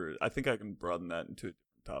that for. I think I can broaden that into a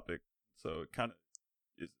different topic. So it kind of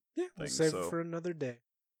is. Yeah, we'll thing, save so- it for another day.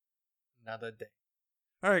 Another day.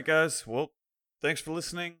 All right, guys. Well, thanks for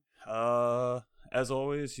listening. As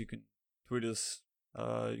always, you can tweet us.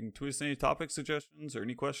 You can tweet us any topic suggestions or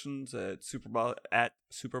any questions at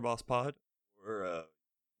superbosspod, or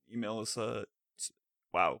email us.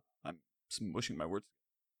 Wow, I'm smushing my words.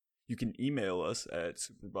 You can email us at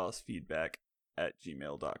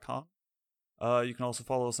superbossfeedback@gmail.com. You can also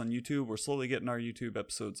follow us on YouTube. We're slowly getting our YouTube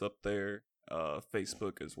episodes up there.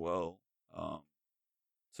 Facebook as well. So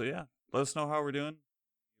yeah, let us know how we're doing.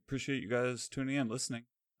 Appreciate you guys tuning in, listening.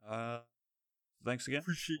 Thanks again.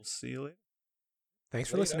 Appreciate. We'll see you later. Thanks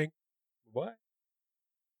for Later. listening. Bye.